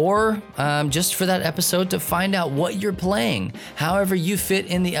 or just for that episode to find out what you're playing. However you fit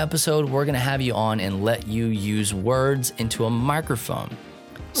in the episode, we're going to have you on and let you use words into a microphone.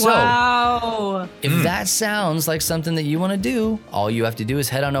 So, wow. if that sounds like something that you want to do, all you have to do is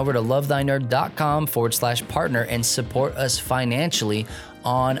head on over to lovethynerd.com/partner and support us financially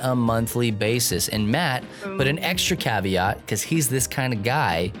on a monthly basis. And Matt put an extra caveat, because he's this kind of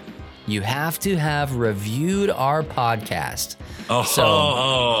guy. You have to have reviewed our podcast.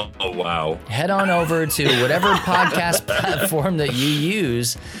 Oh, wow. Head on over to whatever podcast platform that you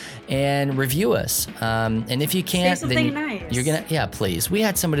use and review us. And if you can't, Say then something nice. you're gonna, please. We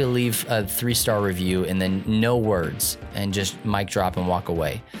had somebody leave a 3-star review and then no words and just mic drop and walk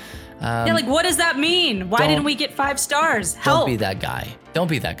away. Yeah, like, what does that mean? Why didn't we get 5 stars? Help. Don't be that guy. Don't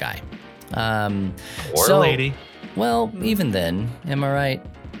be that guy. Or lady. Well, even then, am I right?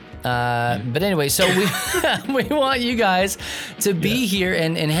 But anyway, so we want you guys to be here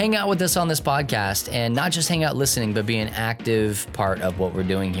and hang out with us on this podcast, and not just hang out listening, but be an active part of what we're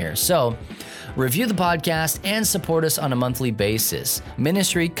doing here. So review the podcast and support us on a monthly basis.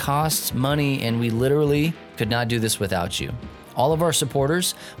 Ministry costs money, and we literally could not do this without you. All of our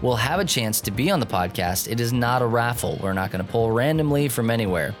supporters will have a chance to be on the podcast. It is not a raffle. We're not going to pull randomly from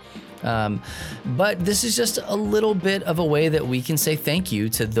anywhere. But this is just a little bit of a way that we can say thank you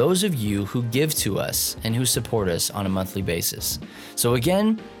to those of you who give to us and who support us on a monthly basis. So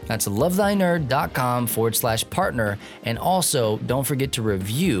again, that's lovethynerd.com/partner. And also, don't forget to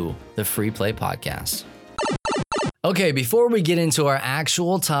review the Free Play podcast. Okay, before we get into our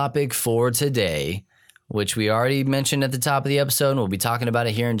actual topic for today, which we already mentioned at the top of the episode, and we'll be talking about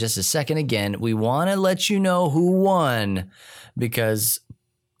it here in just a second again, we want to let you know who won, because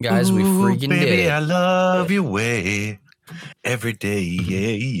guys, we freaking baby, did it. I love your way every day.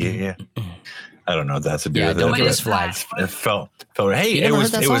 Yeah. I don't know what that's to do Yeah, with don't it. get but us flagged. It felt. Hey, You never heard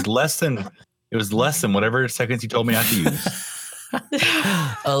that song? It was less than whatever seconds you told me not to use.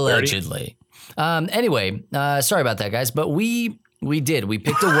 Allegedly. Anyway, sorry about that, guys, but we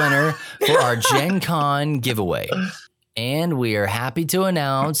picked a winner for our Gen Con giveaway, and we are happy to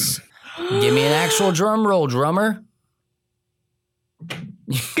announce. Give me an actual drum roll, drummer.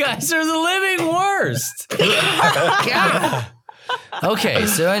 You guys are the living worst. God. Okay,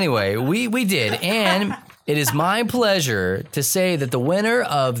 so anyway, we did, and it is my pleasure to say that the winner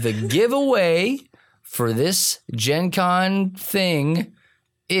of the giveaway for this Gen Con thing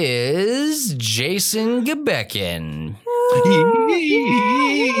is Jason Gebeckin.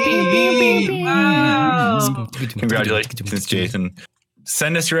 Congratulations, Jason.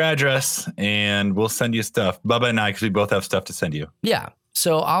 Send us your address and we'll send you stuff. Bubba and I, because we both have stuff to send you. Yeah.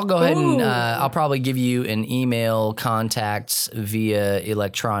 So I'll go ahead and Ooh. I'll probably give you an email contacts via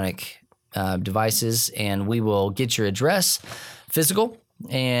electronic devices, and we will get your address, physical,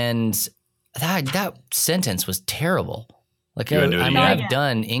 and that sentence was terrible. Like You wanna do it again? I've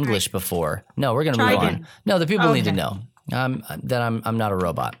done English before. No, we're gonna Try move again. on. No, the people need to Okay. know that I'm not a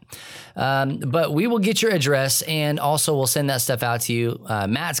robot. But we will get your address, and also we'll send that stuff out to you.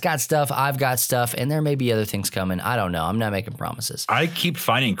 Matt's got stuff, I've got stuff, and there may be other things coming. I don't know. I'm not making promises. I keep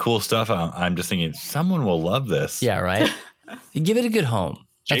finding cool stuff. I'm just thinking someone will love this. Yeah, right. You give it a good home.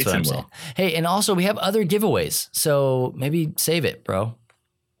 That's what I'm Jason saying. will. Hey, and also we have other giveaways, so maybe save it, bro.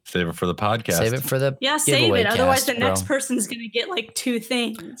 Save it for the podcast. Save it for the Yeah, save giveaway it. Otherwise, cast, the next bro. person's gonna get like 2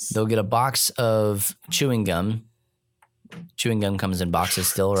 things. They'll get a box of chewing gum. Chewing gum comes in boxes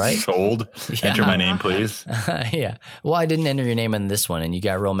still, right? Sold. Yeah. Enter my name, please. Yeah. Well, I didn't enter your name in this one, and you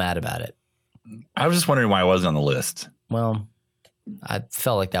got real mad about it. I was just wondering why I wasn't on the list. Well, I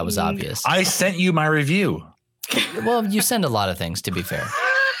felt like that was obvious. I sent you my review. Well, you send a lot of things, to be fair.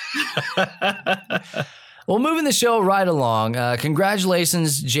 Well, moving the show right along.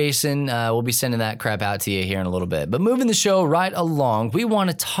 Congratulations, Jason. We'll be sending that crap out to you here in a little bit. But moving the show right along, we want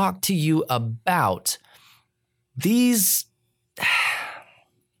to talk to you about these.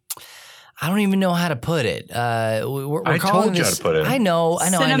 I don't even know how to put it. We're I calling told you how this, to put it. I know.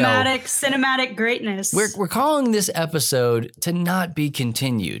 Cinematic greatness. We're calling this episode to not be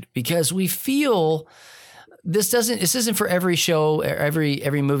continued because we feel this isn't for every show,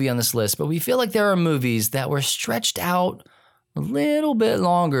 every movie on this list, but we feel like there are movies that were stretched out a little bit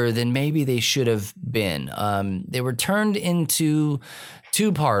longer than maybe they should have been. They were turned into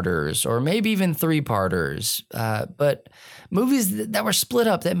 2-parters or maybe even 3-parters, but movies that were split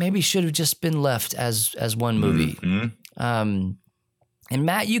up that maybe should have just been left as one movie. Mhm. And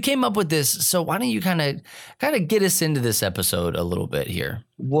Matt, you came up with this, so why don't you kind of get us into this episode a little bit here?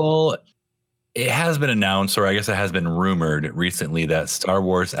 Well, it has been announced, or I guess it has been rumored recently, that Star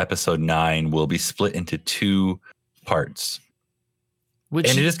Wars Episode 9 will be split into 2 parts. Which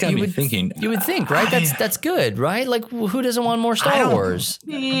And it just got you me would- thinking. You would think, right? That's good, right? Like, who doesn't want more I Star don't- Wars?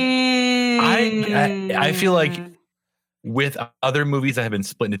 I feel like with other movies that have been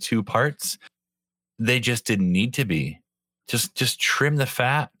split into 2 parts, they just didn't need to be. Just trim the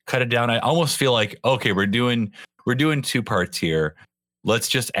fat, cut it down. I almost feel like, okay, we're doing 2 parts here. Let's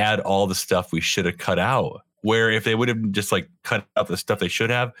just add all the stuff we should have cut out. Where if they would have just like cut out the stuff they should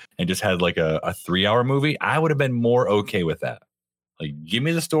have and just had like a 3-hour movie, I would have been more okay with that. Like, give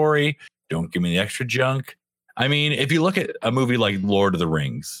me the story. Don't give me the extra junk. I mean, if you look at a movie like Lord of the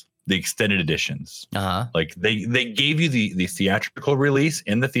Rings, the extended editions, like they gave you the theatrical release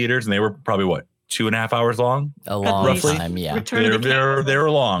in the theaters, and they were probably what, 2.5 hours long? A long roughly. time, yeah. Return of the King. They were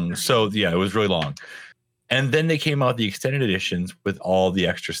long. So yeah, it was really long. And then they came out the extended editions with all the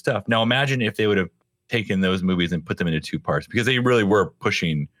extra stuff. Now imagine if they would have taken those movies and put them into 2 parts, because they really were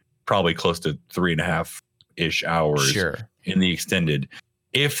pushing probably close to 3.5-ish hours Sure. in the extended.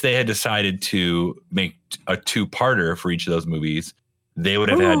 If they had decided to make a 2-parter for each of those movies, they would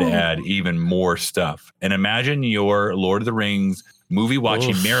have had to Ooh. add even more stuff. And imagine your Lord of the Rings movie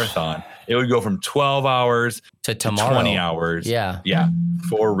watching Oof. marathon. It would go from 12 hours To to tomorrow. 20 hours. Yeah. Yeah,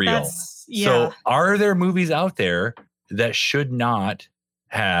 for real. Yeah. So are there movies out there that should not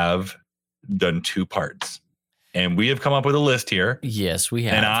have done 2 parts? And we have come up with a list here. Yes, we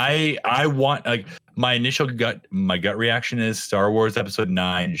have. And I want, like, my gut reaction is Star Wars Episode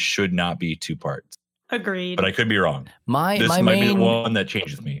 9 should not be 2 parts. Agreed. But I could be wrong. my This my might be the main one that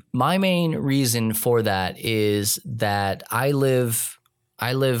changes me. my main reason for that is that I live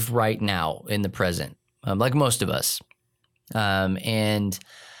right now in the present, like most of us, and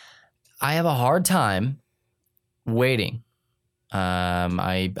I have a hard time waiting.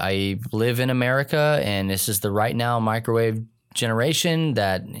 I live in America, and this is the right now microwave generation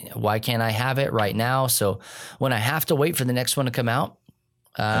that why can't I have it right now? So when I have to wait for the next one to come out,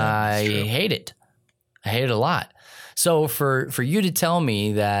 I hate it. I hate it a lot. So for you to tell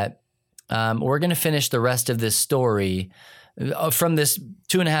me that we're going to finish the rest of this story from this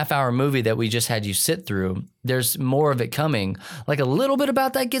 2.5 hour movie that we just had you sit through, there's more of it coming. Like a little bit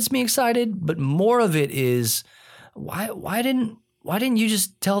about that gets me excited, but more of it is why didn't you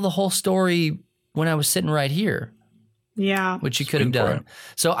just tell the whole story when I was sitting right here? Yeah. Which you could have done.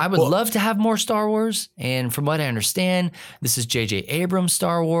 So I would love to have more Star Wars. And from what I understand, this is J.J. Abrams'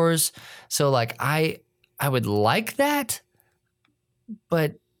 Star Wars. So like I would like that,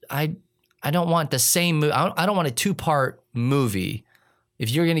 but I don't want the same movie. I don't want a 2-part movie. If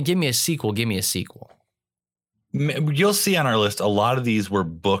you're going to give me a sequel, give me a sequel. You'll see on our list, a lot of these were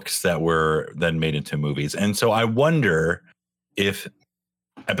books that were then made into movies. And so I wonder if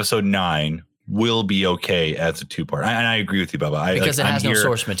episode 9 will be okay as a 2-part. And I agree with you, Bubba. Because it has no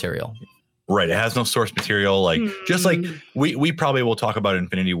source material. Right. It has no source material. Like just like we probably will talk about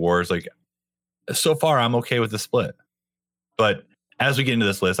Infinity Wars. Like so far, I'm okay with the split. But as we get into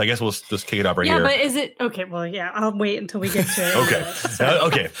this list, I guess we'll just kick it off right here. Yeah, but is it okay? Well, yeah, I'll wait until we get to it. Okay.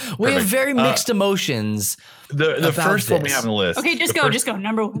 Okay. We have very mixed emotions. The first one we have on the list. Okay, just go.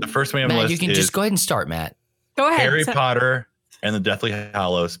 Number one. The first one we have Matt, on the list you can just go ahead and start, Matt. Go ahead. Harry Potter and the Deathly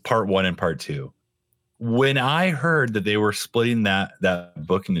Hallows, Part 1 and Part 2. When I heard that they were splitting that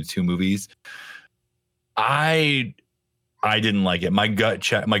book into 2 movies, I didn't like it. My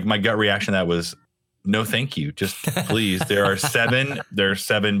gut reaction to that was, no, thank you. Just please. There are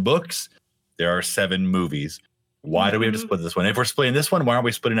 7 books. There are 7 movies. Why do we have to split this one? If we're splitting this one, why aren't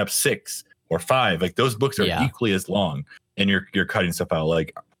we splitting up 6 or 5? Like those books are equally as long, and you're cutting stuff out.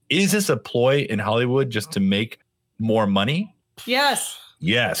 Like, is this a ploy in Hollywood just to make more money? Yes.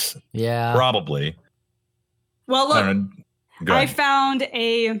 Yeah. Probably. Well, look, I found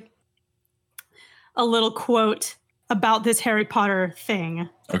a little quote about this Harry Potter thing.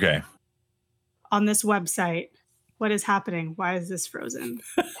 Okay. On this website. What is happening? Why is this frozen?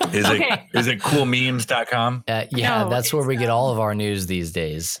 Is it coolmemes.com? Yeah, no, that's where we get all of our news these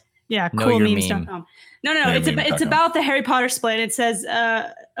days. Yeah, coolmemes.com. No, it's about the Harry Potter split. It says,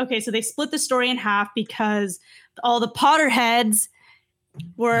 okay, so they split the story in half because all the Potterheads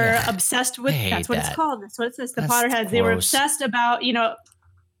were obsessed with, that's what it's called. That's what it says. The Potterheads, gross. They were obsessed about,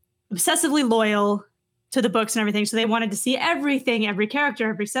 obsessively loyal to the books and everything. So they wanted to see everything, every character,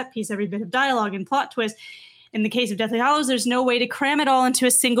 every set piece, every bit of dialogue and plot twist. In the case of Deathly Hallows, there's no way to cram it all into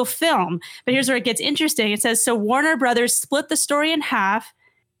a single film. But here's where it gets interesting. It says, so Warner Brothers split the story in half,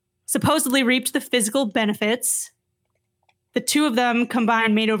 supposedly reaped the physical benefits. The 2 of them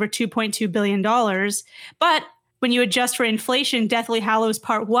combined made over $2.2 billion. But when you adjust for inflation, Deathly Hallows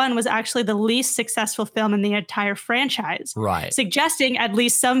Part 1 was actually the least successful film in the entire franchise. Right. Suggesting at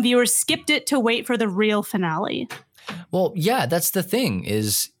least some viewers skipped it to wait for the real finale. Well, yeah, that's the thing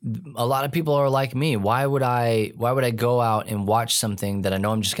is a lot of people are like me. Why would I go out and watch something that I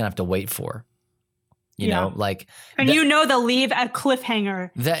know I'm just going to have to wait for? You know, like. And they'll leave a cliffhanger.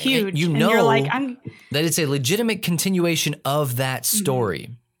 That, huge. And you're like, that it's a legitimate continuation of that story.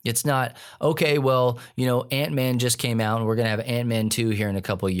 Mm-hmm. It's not, okay, well, Ant-Man just came out and we're going to have Ant-Man 2 here in a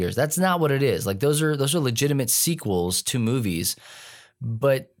couple of years. That's not what it is. Like those are legitimate sequels to movies.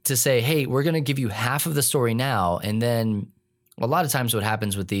 But to say, hey, we're going to give you half of the story now, and then a lot of times what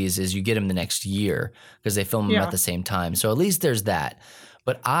happens with these is you get them the next year because they film them at the same time. So at least there's that.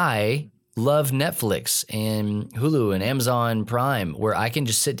 But I love Netflix and Hulu and Amazon Prime where I can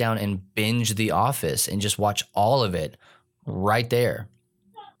just sit down and binge The Office and just watch all of it right there.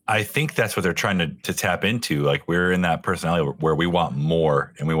 I think that's what they're trying to tap into. Like we're in that personality where we want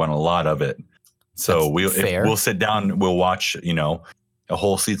more and we want a lot of it. So we'll sit down, we'll watch, a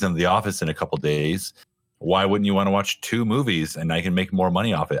whole season of The Office in a couple days. Why wouldn't you want to watch 2 movies and I can make more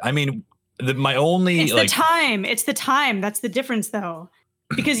money off it? I mean, it's the time. It's the time. That's the difference though.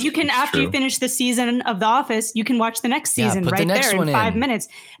 Because you can, after you finish the season of The Office, you can watch the next season right there in 5 minutes.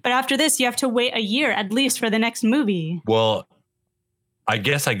 But after this, you have to wait a year at least for the next movie. Well, I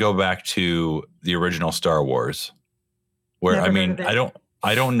guess I go back to the original Star Wars, where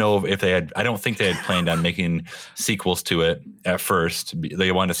I don't know if I don't think they had planned on making sequels to it at first.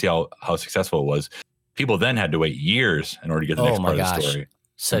 They wanted to see how successful it was. People then had to wait years in order to get the next part of the story.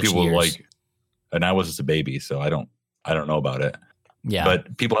 Such people years. And I was just a baby, so I don't know about it. Yeah.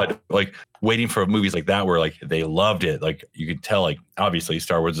 But people had waiting for movies like that where they loved it. Like you could tell, obviously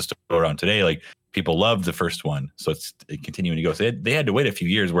Star Wars is still around today. People loved the first one, so it's continuing to go. So they had to wait a few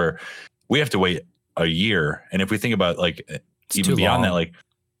years where we have to wait a year. And if we think about even beyond that,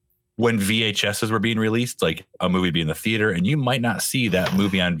 when VHSs were being released, like a movie would be in the theater and you might not see that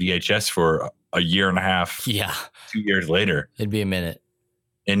movie on VHS for a year and a half, 2 years later. It'd be a minute.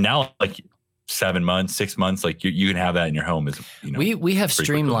 And now like 7 months, 6 months, like you can have that in your home. Is we have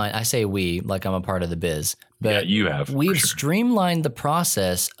streamlined. I say we, like I'm a part of the biz, but you have. We've streamlined the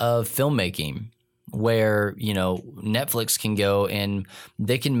process of filmmaking, where Netflix can go and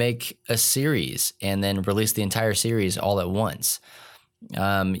they can make a series and then release the entire series all at once.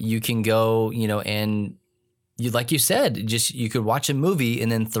 You can go, and you, like you said, you could watch a movie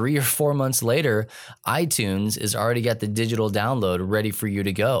and then 3 or 4 months later, iTunes is already got the digital download ready for you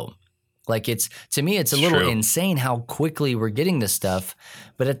to go. Like to me, it's a little insane how quickly we're getting this stuff.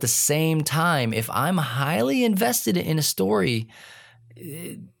 But at the same time, if I'm highly invested in a story,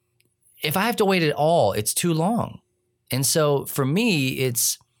 if I have to wait at all, it's too long. And so for me,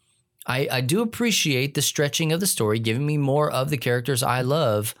 I do appreciate the stretching of the story, giving me more of the characters I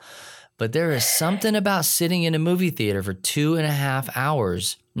love. But there is something about sitting in a movie theater for 2.5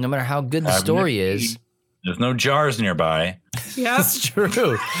 hours, no matter how good the story is. There's no jars nearby. Yeah, that's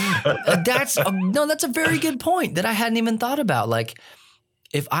true. That's a very good point that I hadn't even thought about. Like,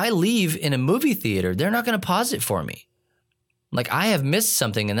 if I leave in a movie theater, they're not going to pause it for me. Like, I have missed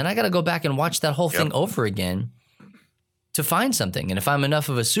something, and then I got to go back and watch that whole thing over again to find something. And if I'm enough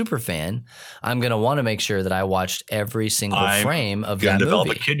of a super fan, I'm going to want to make sure that I watched every single frame of that movie. Develop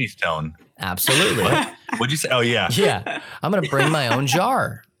a kidney stone. Absolutely. What'd you say? Oh, yeah. Yeah. I'm going to bring my own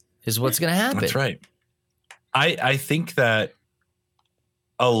jar is what's going to happen. That's right. I think that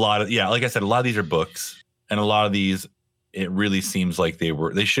a lot of, like I said, a lot of these are books, and a lot of these, it really seems like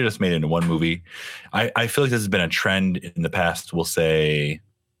they should have made it into one movie. I feel like this has been a trend in the past, we'll say,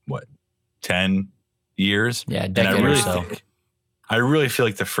 10 years? Yeah, a decade or so. I really feel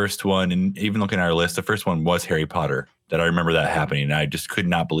like the first one, and even looking at our list, the first one was Harry Potter, that I remember that happening, and I just could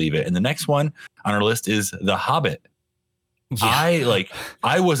not believe it. And the next one on our list is The Hobbit. Yeah.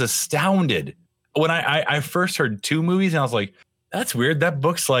 I was astounded when I first heard 2 movies, and I was like, that's weird. That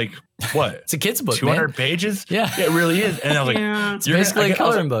book's like, what? It's a kid's book, 200 pages? Yeah. It really is. And I was like, it's basically a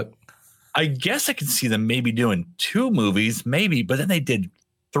coloring book. I guess I could see them maybe doing 2 movies, maybe, but then they did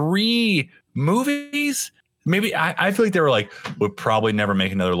 3 movies. Maybe I feel like they were like, we'll probably never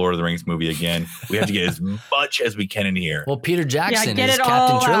make another Lord of the Rings movie again. We have to get as much as we can in here. Well, Peter Jackson is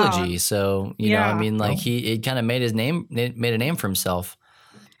Captain Trilogy. So, he kind of made a name for himself.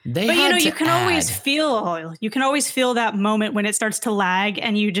 You can always feel that moment when it starts to lag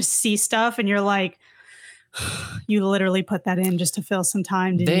and you just see stuff and you're like, you literally put that in just to fill some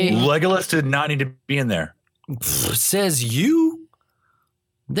time. Legolas did not need to be in there. Says you.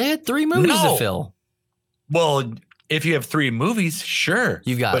 They had 3 movies to fill. Well, if you have 3 movies, sure.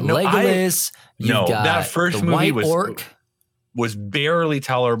 You've got Legolas. That first the movie White was barely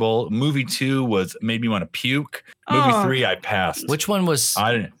tolerable. Movie 2 made me want to puke. Movie 3, I passed. Which one was?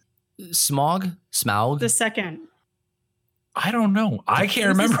 I didn't. Smaug? The second. I don't know. I can't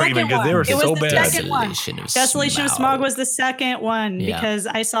remember even because they were so bad. Desolation of Smaug was the second one because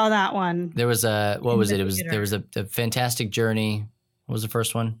I saw that one. There was there was a Fantastic Journey. What was the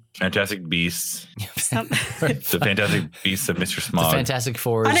first one? Fantastic Beasts. The Fantastic Beasts of Mr. Smaug. The Fantastic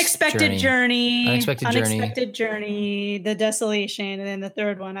Four. Unexpected Journey. Unexpected Journey. The Desolation. And then the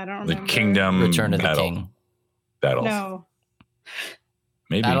third one, I don't remember. The Kingdom. Return of the King. Battles. No.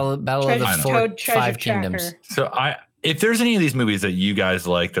 Maybe. Battle of the 5 Kingdoms. So if there's any of these movies that you guys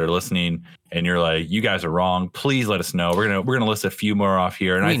like that are listening and you're like, you guys are wrong, please let us know. We're gonna list a few more off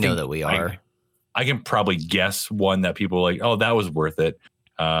here. And I know that we are. I can probably guess one that people are like, oh, that was worth it.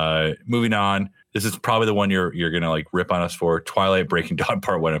 Moving on. This is probably the one you're going to like rip on us for. Twilight Breaking Dawn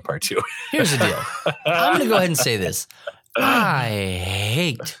Part 1 and Part 2. Here's the deal. I'm going to go ahead and say this. I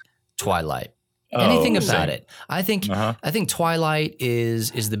hate Twilight. Anything about it. I think Twilight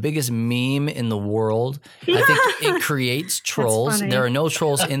is the biggest meme in the world. I think it creates trolls. There are no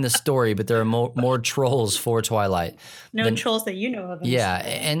trolls in the story, but there are more trolls for Twilight. Trolls that you know of. Yeah,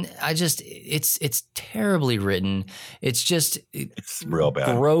 and I just it's terribly written. It's real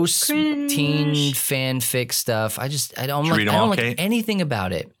bad. Gross teen fanfic stuff. I don't like anything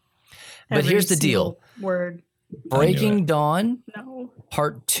about it. But here's the deal. Word. Breaking Dawn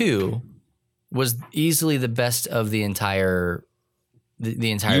Part 2 was easily the best of the entire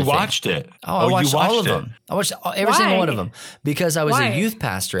thing. You watched it. Oh, I watched all of them. I watched every single one of them because I was a youth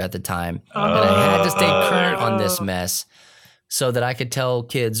pastor at the time, and I had to stay current on this mess so that I could tell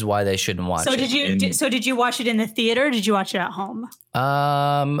kids why they shouldn't watch it. Did you watch it in the theater? Or did you watch it at home?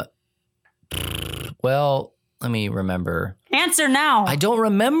 Well, let me remember. Answer now. I don't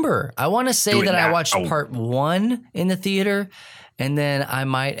remember. I want to say that I watched Part 1 in the theater. And then I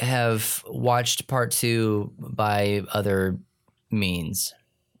might have watched part 2 by other means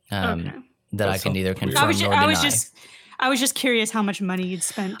Okay. that I That can sounds neither weird. confirm nor deny. I was just curious how much money you'd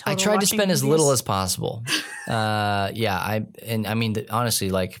spent. I Total tried to watching spend as little movies. as possible. Honestly,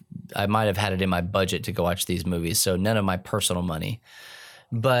 like I might have had it in my budget to go watch these movies, so none of my personal money.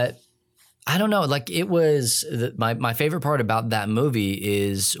 But I don't know. Like it was my favorite part about that movie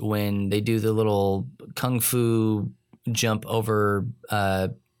is when they do the little kung fu jump over.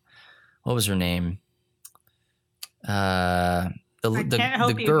 What was her name? I can't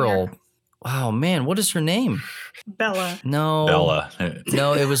help the you girl. here. Wow, man, what is her name? Bella. No, Bella.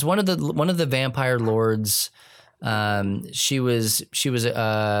 No, it was one of the vampire lords. She was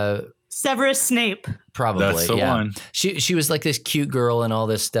Severus Snape. probably That's the yeah. one. She was like this cute girl and all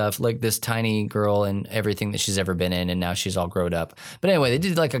this stuff, like this tiny girl and everything that she's ever been in, and now she's all grown up. But anyway, they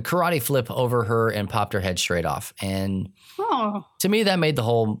did like a karate flip over her and popped her head straight off, and Oh, to me that made the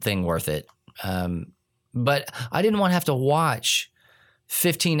whole thing worth it. But I didn't want to have to watch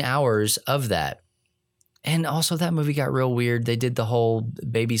 15 hours of that. And also that movie got real weird. They did the whole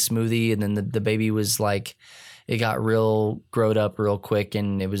baby smoothie, and then the baby was like, it got real growed up real quick,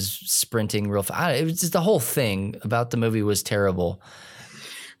 and it was sprinting real fast. It was just the whole thing about the movie was terrible.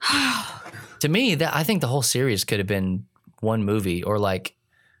 To me, I think the whole series could have been one movie or like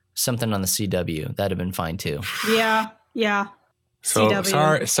something on the CW. That'd have been fine too. yeah. So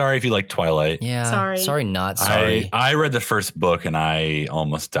CW. sorry if you like Twilight. Yeah. Sorry. Not sorry. I read the first book and I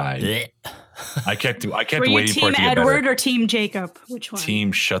almost died. Blech. I kept Were waiting you for Team it to get Edward better. or Team Jacob? Which one?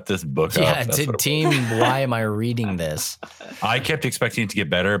 Team, shut this book up. Yeah, That's what it was. team. Why am I reading this? I kept expecting it to get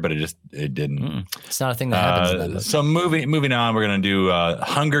better, but it didn't. It's not a thing that happens in that book. So moving on, we're gonna do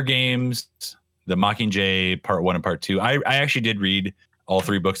Hunger Games, The Mockingjay Part 1 and Part 2. I actually did read all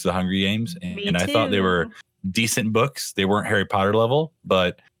 3 books of the Hunger Games, Me and I thought they too. were decent books. They weren't Harry Potter level,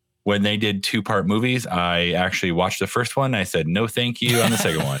 but when they did 2-part movies, I actually watched the first one. I said no, thank you on the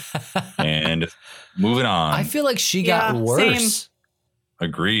second one, and moving on. I feel like she got Yeah, worse.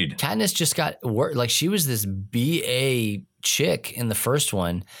 Agreed. Katniss just got worse. Like she was this BA chick in the first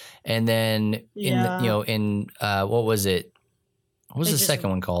one, and then Yeah. what was it? What was They the just- second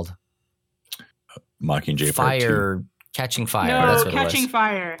one called? Mockingjay Part 2. Fire, Catching Fire. No, That's what Catching it was.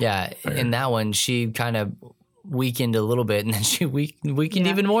 Fire. Yeah, Fire. in that one, she kind of weakened a little bit, and then she weakened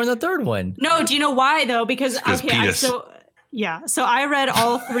Yeah. even more in the third one. No, do you know why though? Because Because Petus. so I read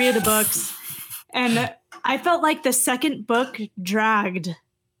all 3 of the books, and I felt like the second book dragged.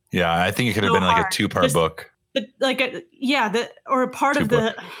 Yeah, I think it could have So been like a hard. 2-part Just- book. Or a part of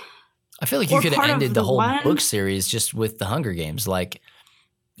the. I feel like you Or could have part of ended the the whole one- book series just with the Hunger Games. Like,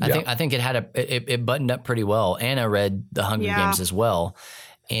 Yeah. I think it had it buttoned up pretty well. Anna read the Hunger Yeah. Games as well,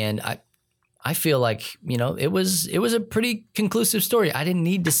 and I feel like it was a pretty conclusive story. I didn't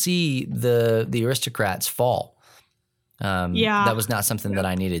need to see the aristocrats fall. Yeah. That was not something that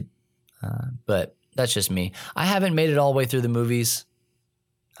I needed. But that's just me. I haven't made it all the way through the movies.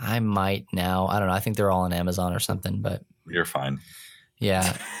 I might now. I don't know. I think they're all on Amazon or something, but. You're fine.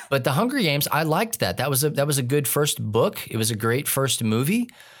 Yeah, but the Hunger Games, I liked that. That was a good first book. It was a great first movie.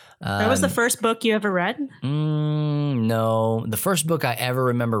 That was the first book you ever read. No, the first book I ever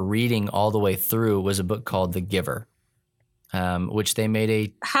remember reading all the way through was a book called The Giver, which they made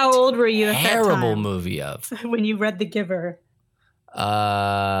a How old were you at that terrible time movie of. when you read The Giver?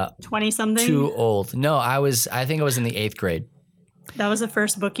 20 something. Too old. No, I think I was in the 8th grade. That was the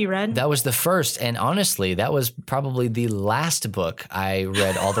first book you read. That was the first, and honestly, that was probably the last book I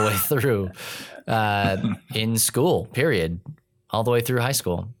read all the way through in school. Period, all the way through high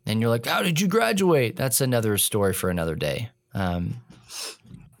school. And you're like, "How did you graduate?" That's another story for another day.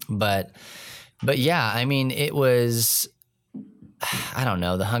 But yeah, I mean, it was. I don't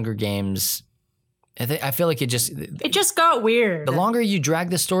know, the Hunger Games. I feel like it just got weird. the longer you drag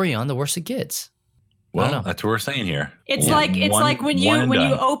the story on, the worse it gets. I don't know. Well, that's what we're saying here. It's One- like when one you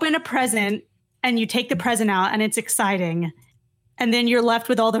and done. open a present and you take the present out and it's exciting, and then you're left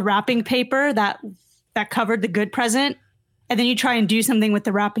with all the wrapping paper that covered the good present, and then you try and do something with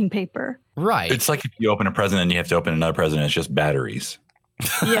the wrapping paper. Right. It's like if you open a present and you have to open another present, it's just batteries.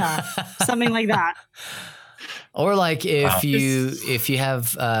 Yeah, something like that. Or like Wow. if you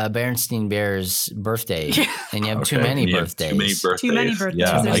have Berenstein Bear's birthday and you have too Okay, many you have birthdays. Too many birthdays.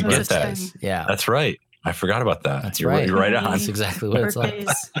 Yeah, There's I no get such that. thing. Yeah, That's right. I forgot about that. That's You're right. You're right on. that's exactly what it's like.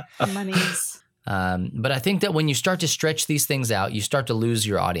 Birthdays, monies. But I think that when you start to stretch these things out, you start to lose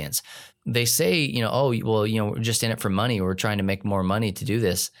your audience. They say, we're just in it for money. We're trying to make more money to do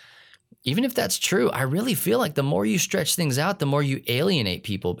this. Even if that's true, I really feel like the more you stretch things out, the more you alienate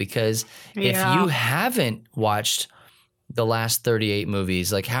people. Because if Yeah. you haven't watched the last 38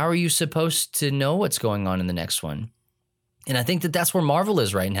 movies. Like, how are you supposed to know what's going on in the next one? And I think that that's where Marvel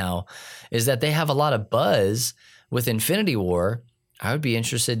is right now, is that they have a lot of buzz with Infinity War. I would be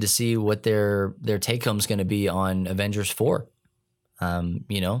interested to see what their take home is going to be on Avengers 4.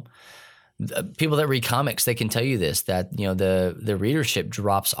 You know, people that read comics, they can tell you this, that, you know, the readership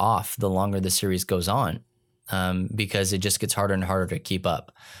drops off the longer the series goes on, because it just gets harder and harder to keep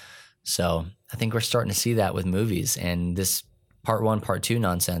up. So I think we're starting to see that with movies, and this part 1, part 2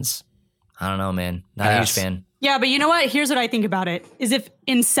 nonsense. I don't know, man. Not a huge fan. Yeah, but you know what? Here's what I think about it: is if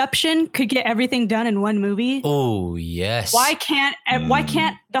Inception could get everything done in one movie. Oh yes. Why can't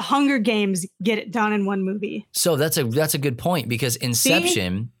the Hunger Games get it done in one movie? So that's a good point, because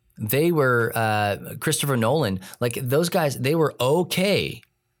Inception, they were Christopher Nolan, like those guys, they were okay,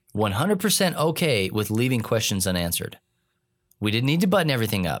 100% okay with leaving questions unanswered. We didn't need to button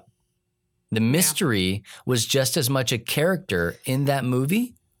everything up. The mystery was just as much a character in that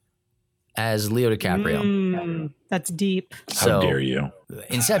movie as Leo DiCaprio. That's deep. How dare you?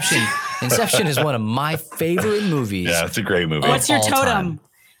 Inception is one of my favorite movies. Yeah, it's a great movie. What's your all totem? time.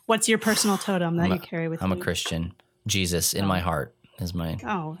 What's your personal totem that you carry with you? I'm a Christian. Jesus in my heart is my.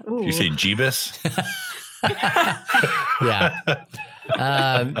 Oh, ooh. You say Jeebus? Yeah.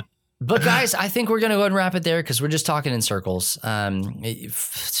 But guys, I think we're going to go ahead and wrap it there, because we're just talking in circles.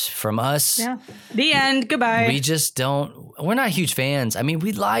 From us, Yeah. The end. Goodbye. we're not huge fans. I mean,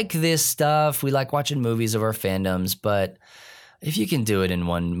 we like this stuff. We like watching movies of our fandoms, but if you can do it in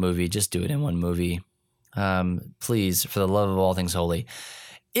one movie, just do it in one movie. Please, for the love of all things holy.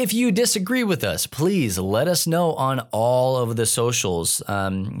 If you disagree with us, please let us know on all of the socials.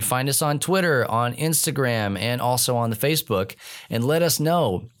 Find us on Twitter, on Instagram, and also on the Facebook, and let us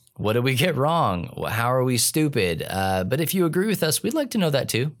know. What did we get wrong? How are we stupid? But if you agree with us, we'd like to know that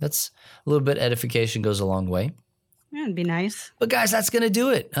too. That's a little bit edification, goes a long way. Yeah, it'd be nice. But guys, that's going to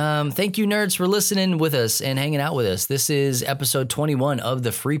do it. Thank you, nerds, for listening with us and hanging out with us. This is episode 21 of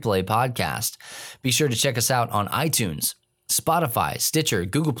the Free Play Podcast. Be sure to check us out on iTunes, Spotify, Stitcher,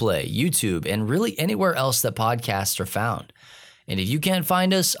 Google Play, YouTube, and really anywhere else that podcasts are found. And if you can't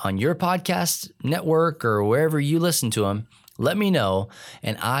find us on your podcast network or wherever you listen to them, let me know,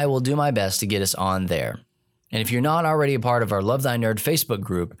 and I will do my best to get us on there. And if you're not already a part of our Love Thy Nerd Facebook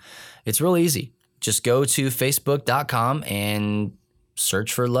group, it's real easy. Just go to facebook.com and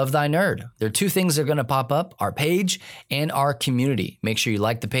search for Love Thy Nerd. There are two things that are going to pop up: our page and our community. Make sure you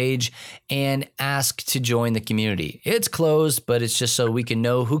like the page and ask to join the community. It's closed, but it's just so we can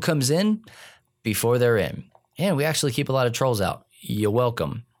know who comes in before they're in. And we actually keep a lot of trolls out. You're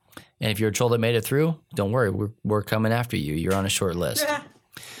welcome. And if you're a troll that made it through, don't worry, we're coming after you. You're on a short list.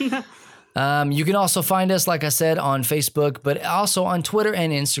 You can also find us, like I said, on Facebook, but also on Twitter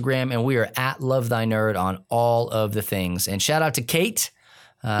and Instagram, and we are at Love Thy Nerd on all of the things. And shout out to Kate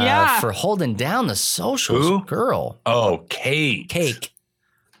for holding down the socials. Who? Girl. Oh, Kate. Cake.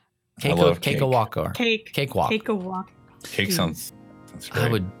 I love cake. Cakewalker. Cakewalk. Cake sounds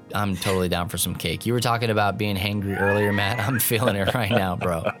great. I'm totally down for some cake. You were talking about being hangry earlier, Matt. I'm feeling it right now,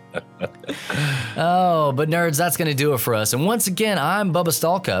 bro. Oh, but nerds, that's going to do it for us. And once again, I'm Bubba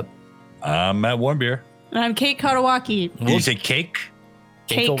Stallcup. I'm Matt Warmbier. And I'm Kate Katawaki. Did you say cake?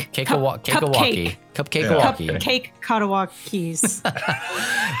 Cupcake. Cupcake Katawakis.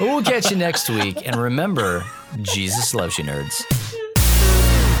 We'll catch you next week. And remember, Jesus loves you, nerds.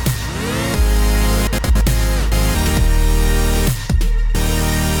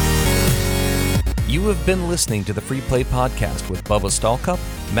 You have been listening to the Free Play Podcast with Bubba Stallcup,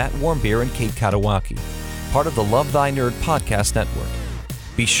 Matt Warmbier, and Kate Katawaki, part of the Love Thy Nerd Podcast Network.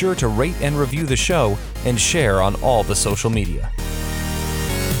 Be sure to rate and review the show and share on all the social media.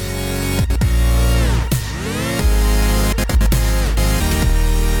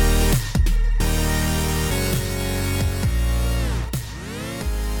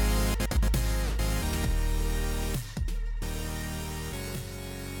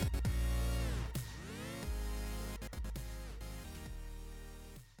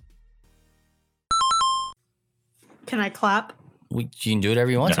 Can I clap? You can do whatever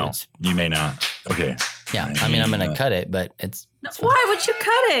you want No, to. you may not. Okay. Yeah, I mean, I'm going to cut it, but it's fine. Why would you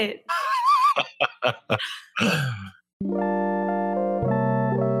cut it?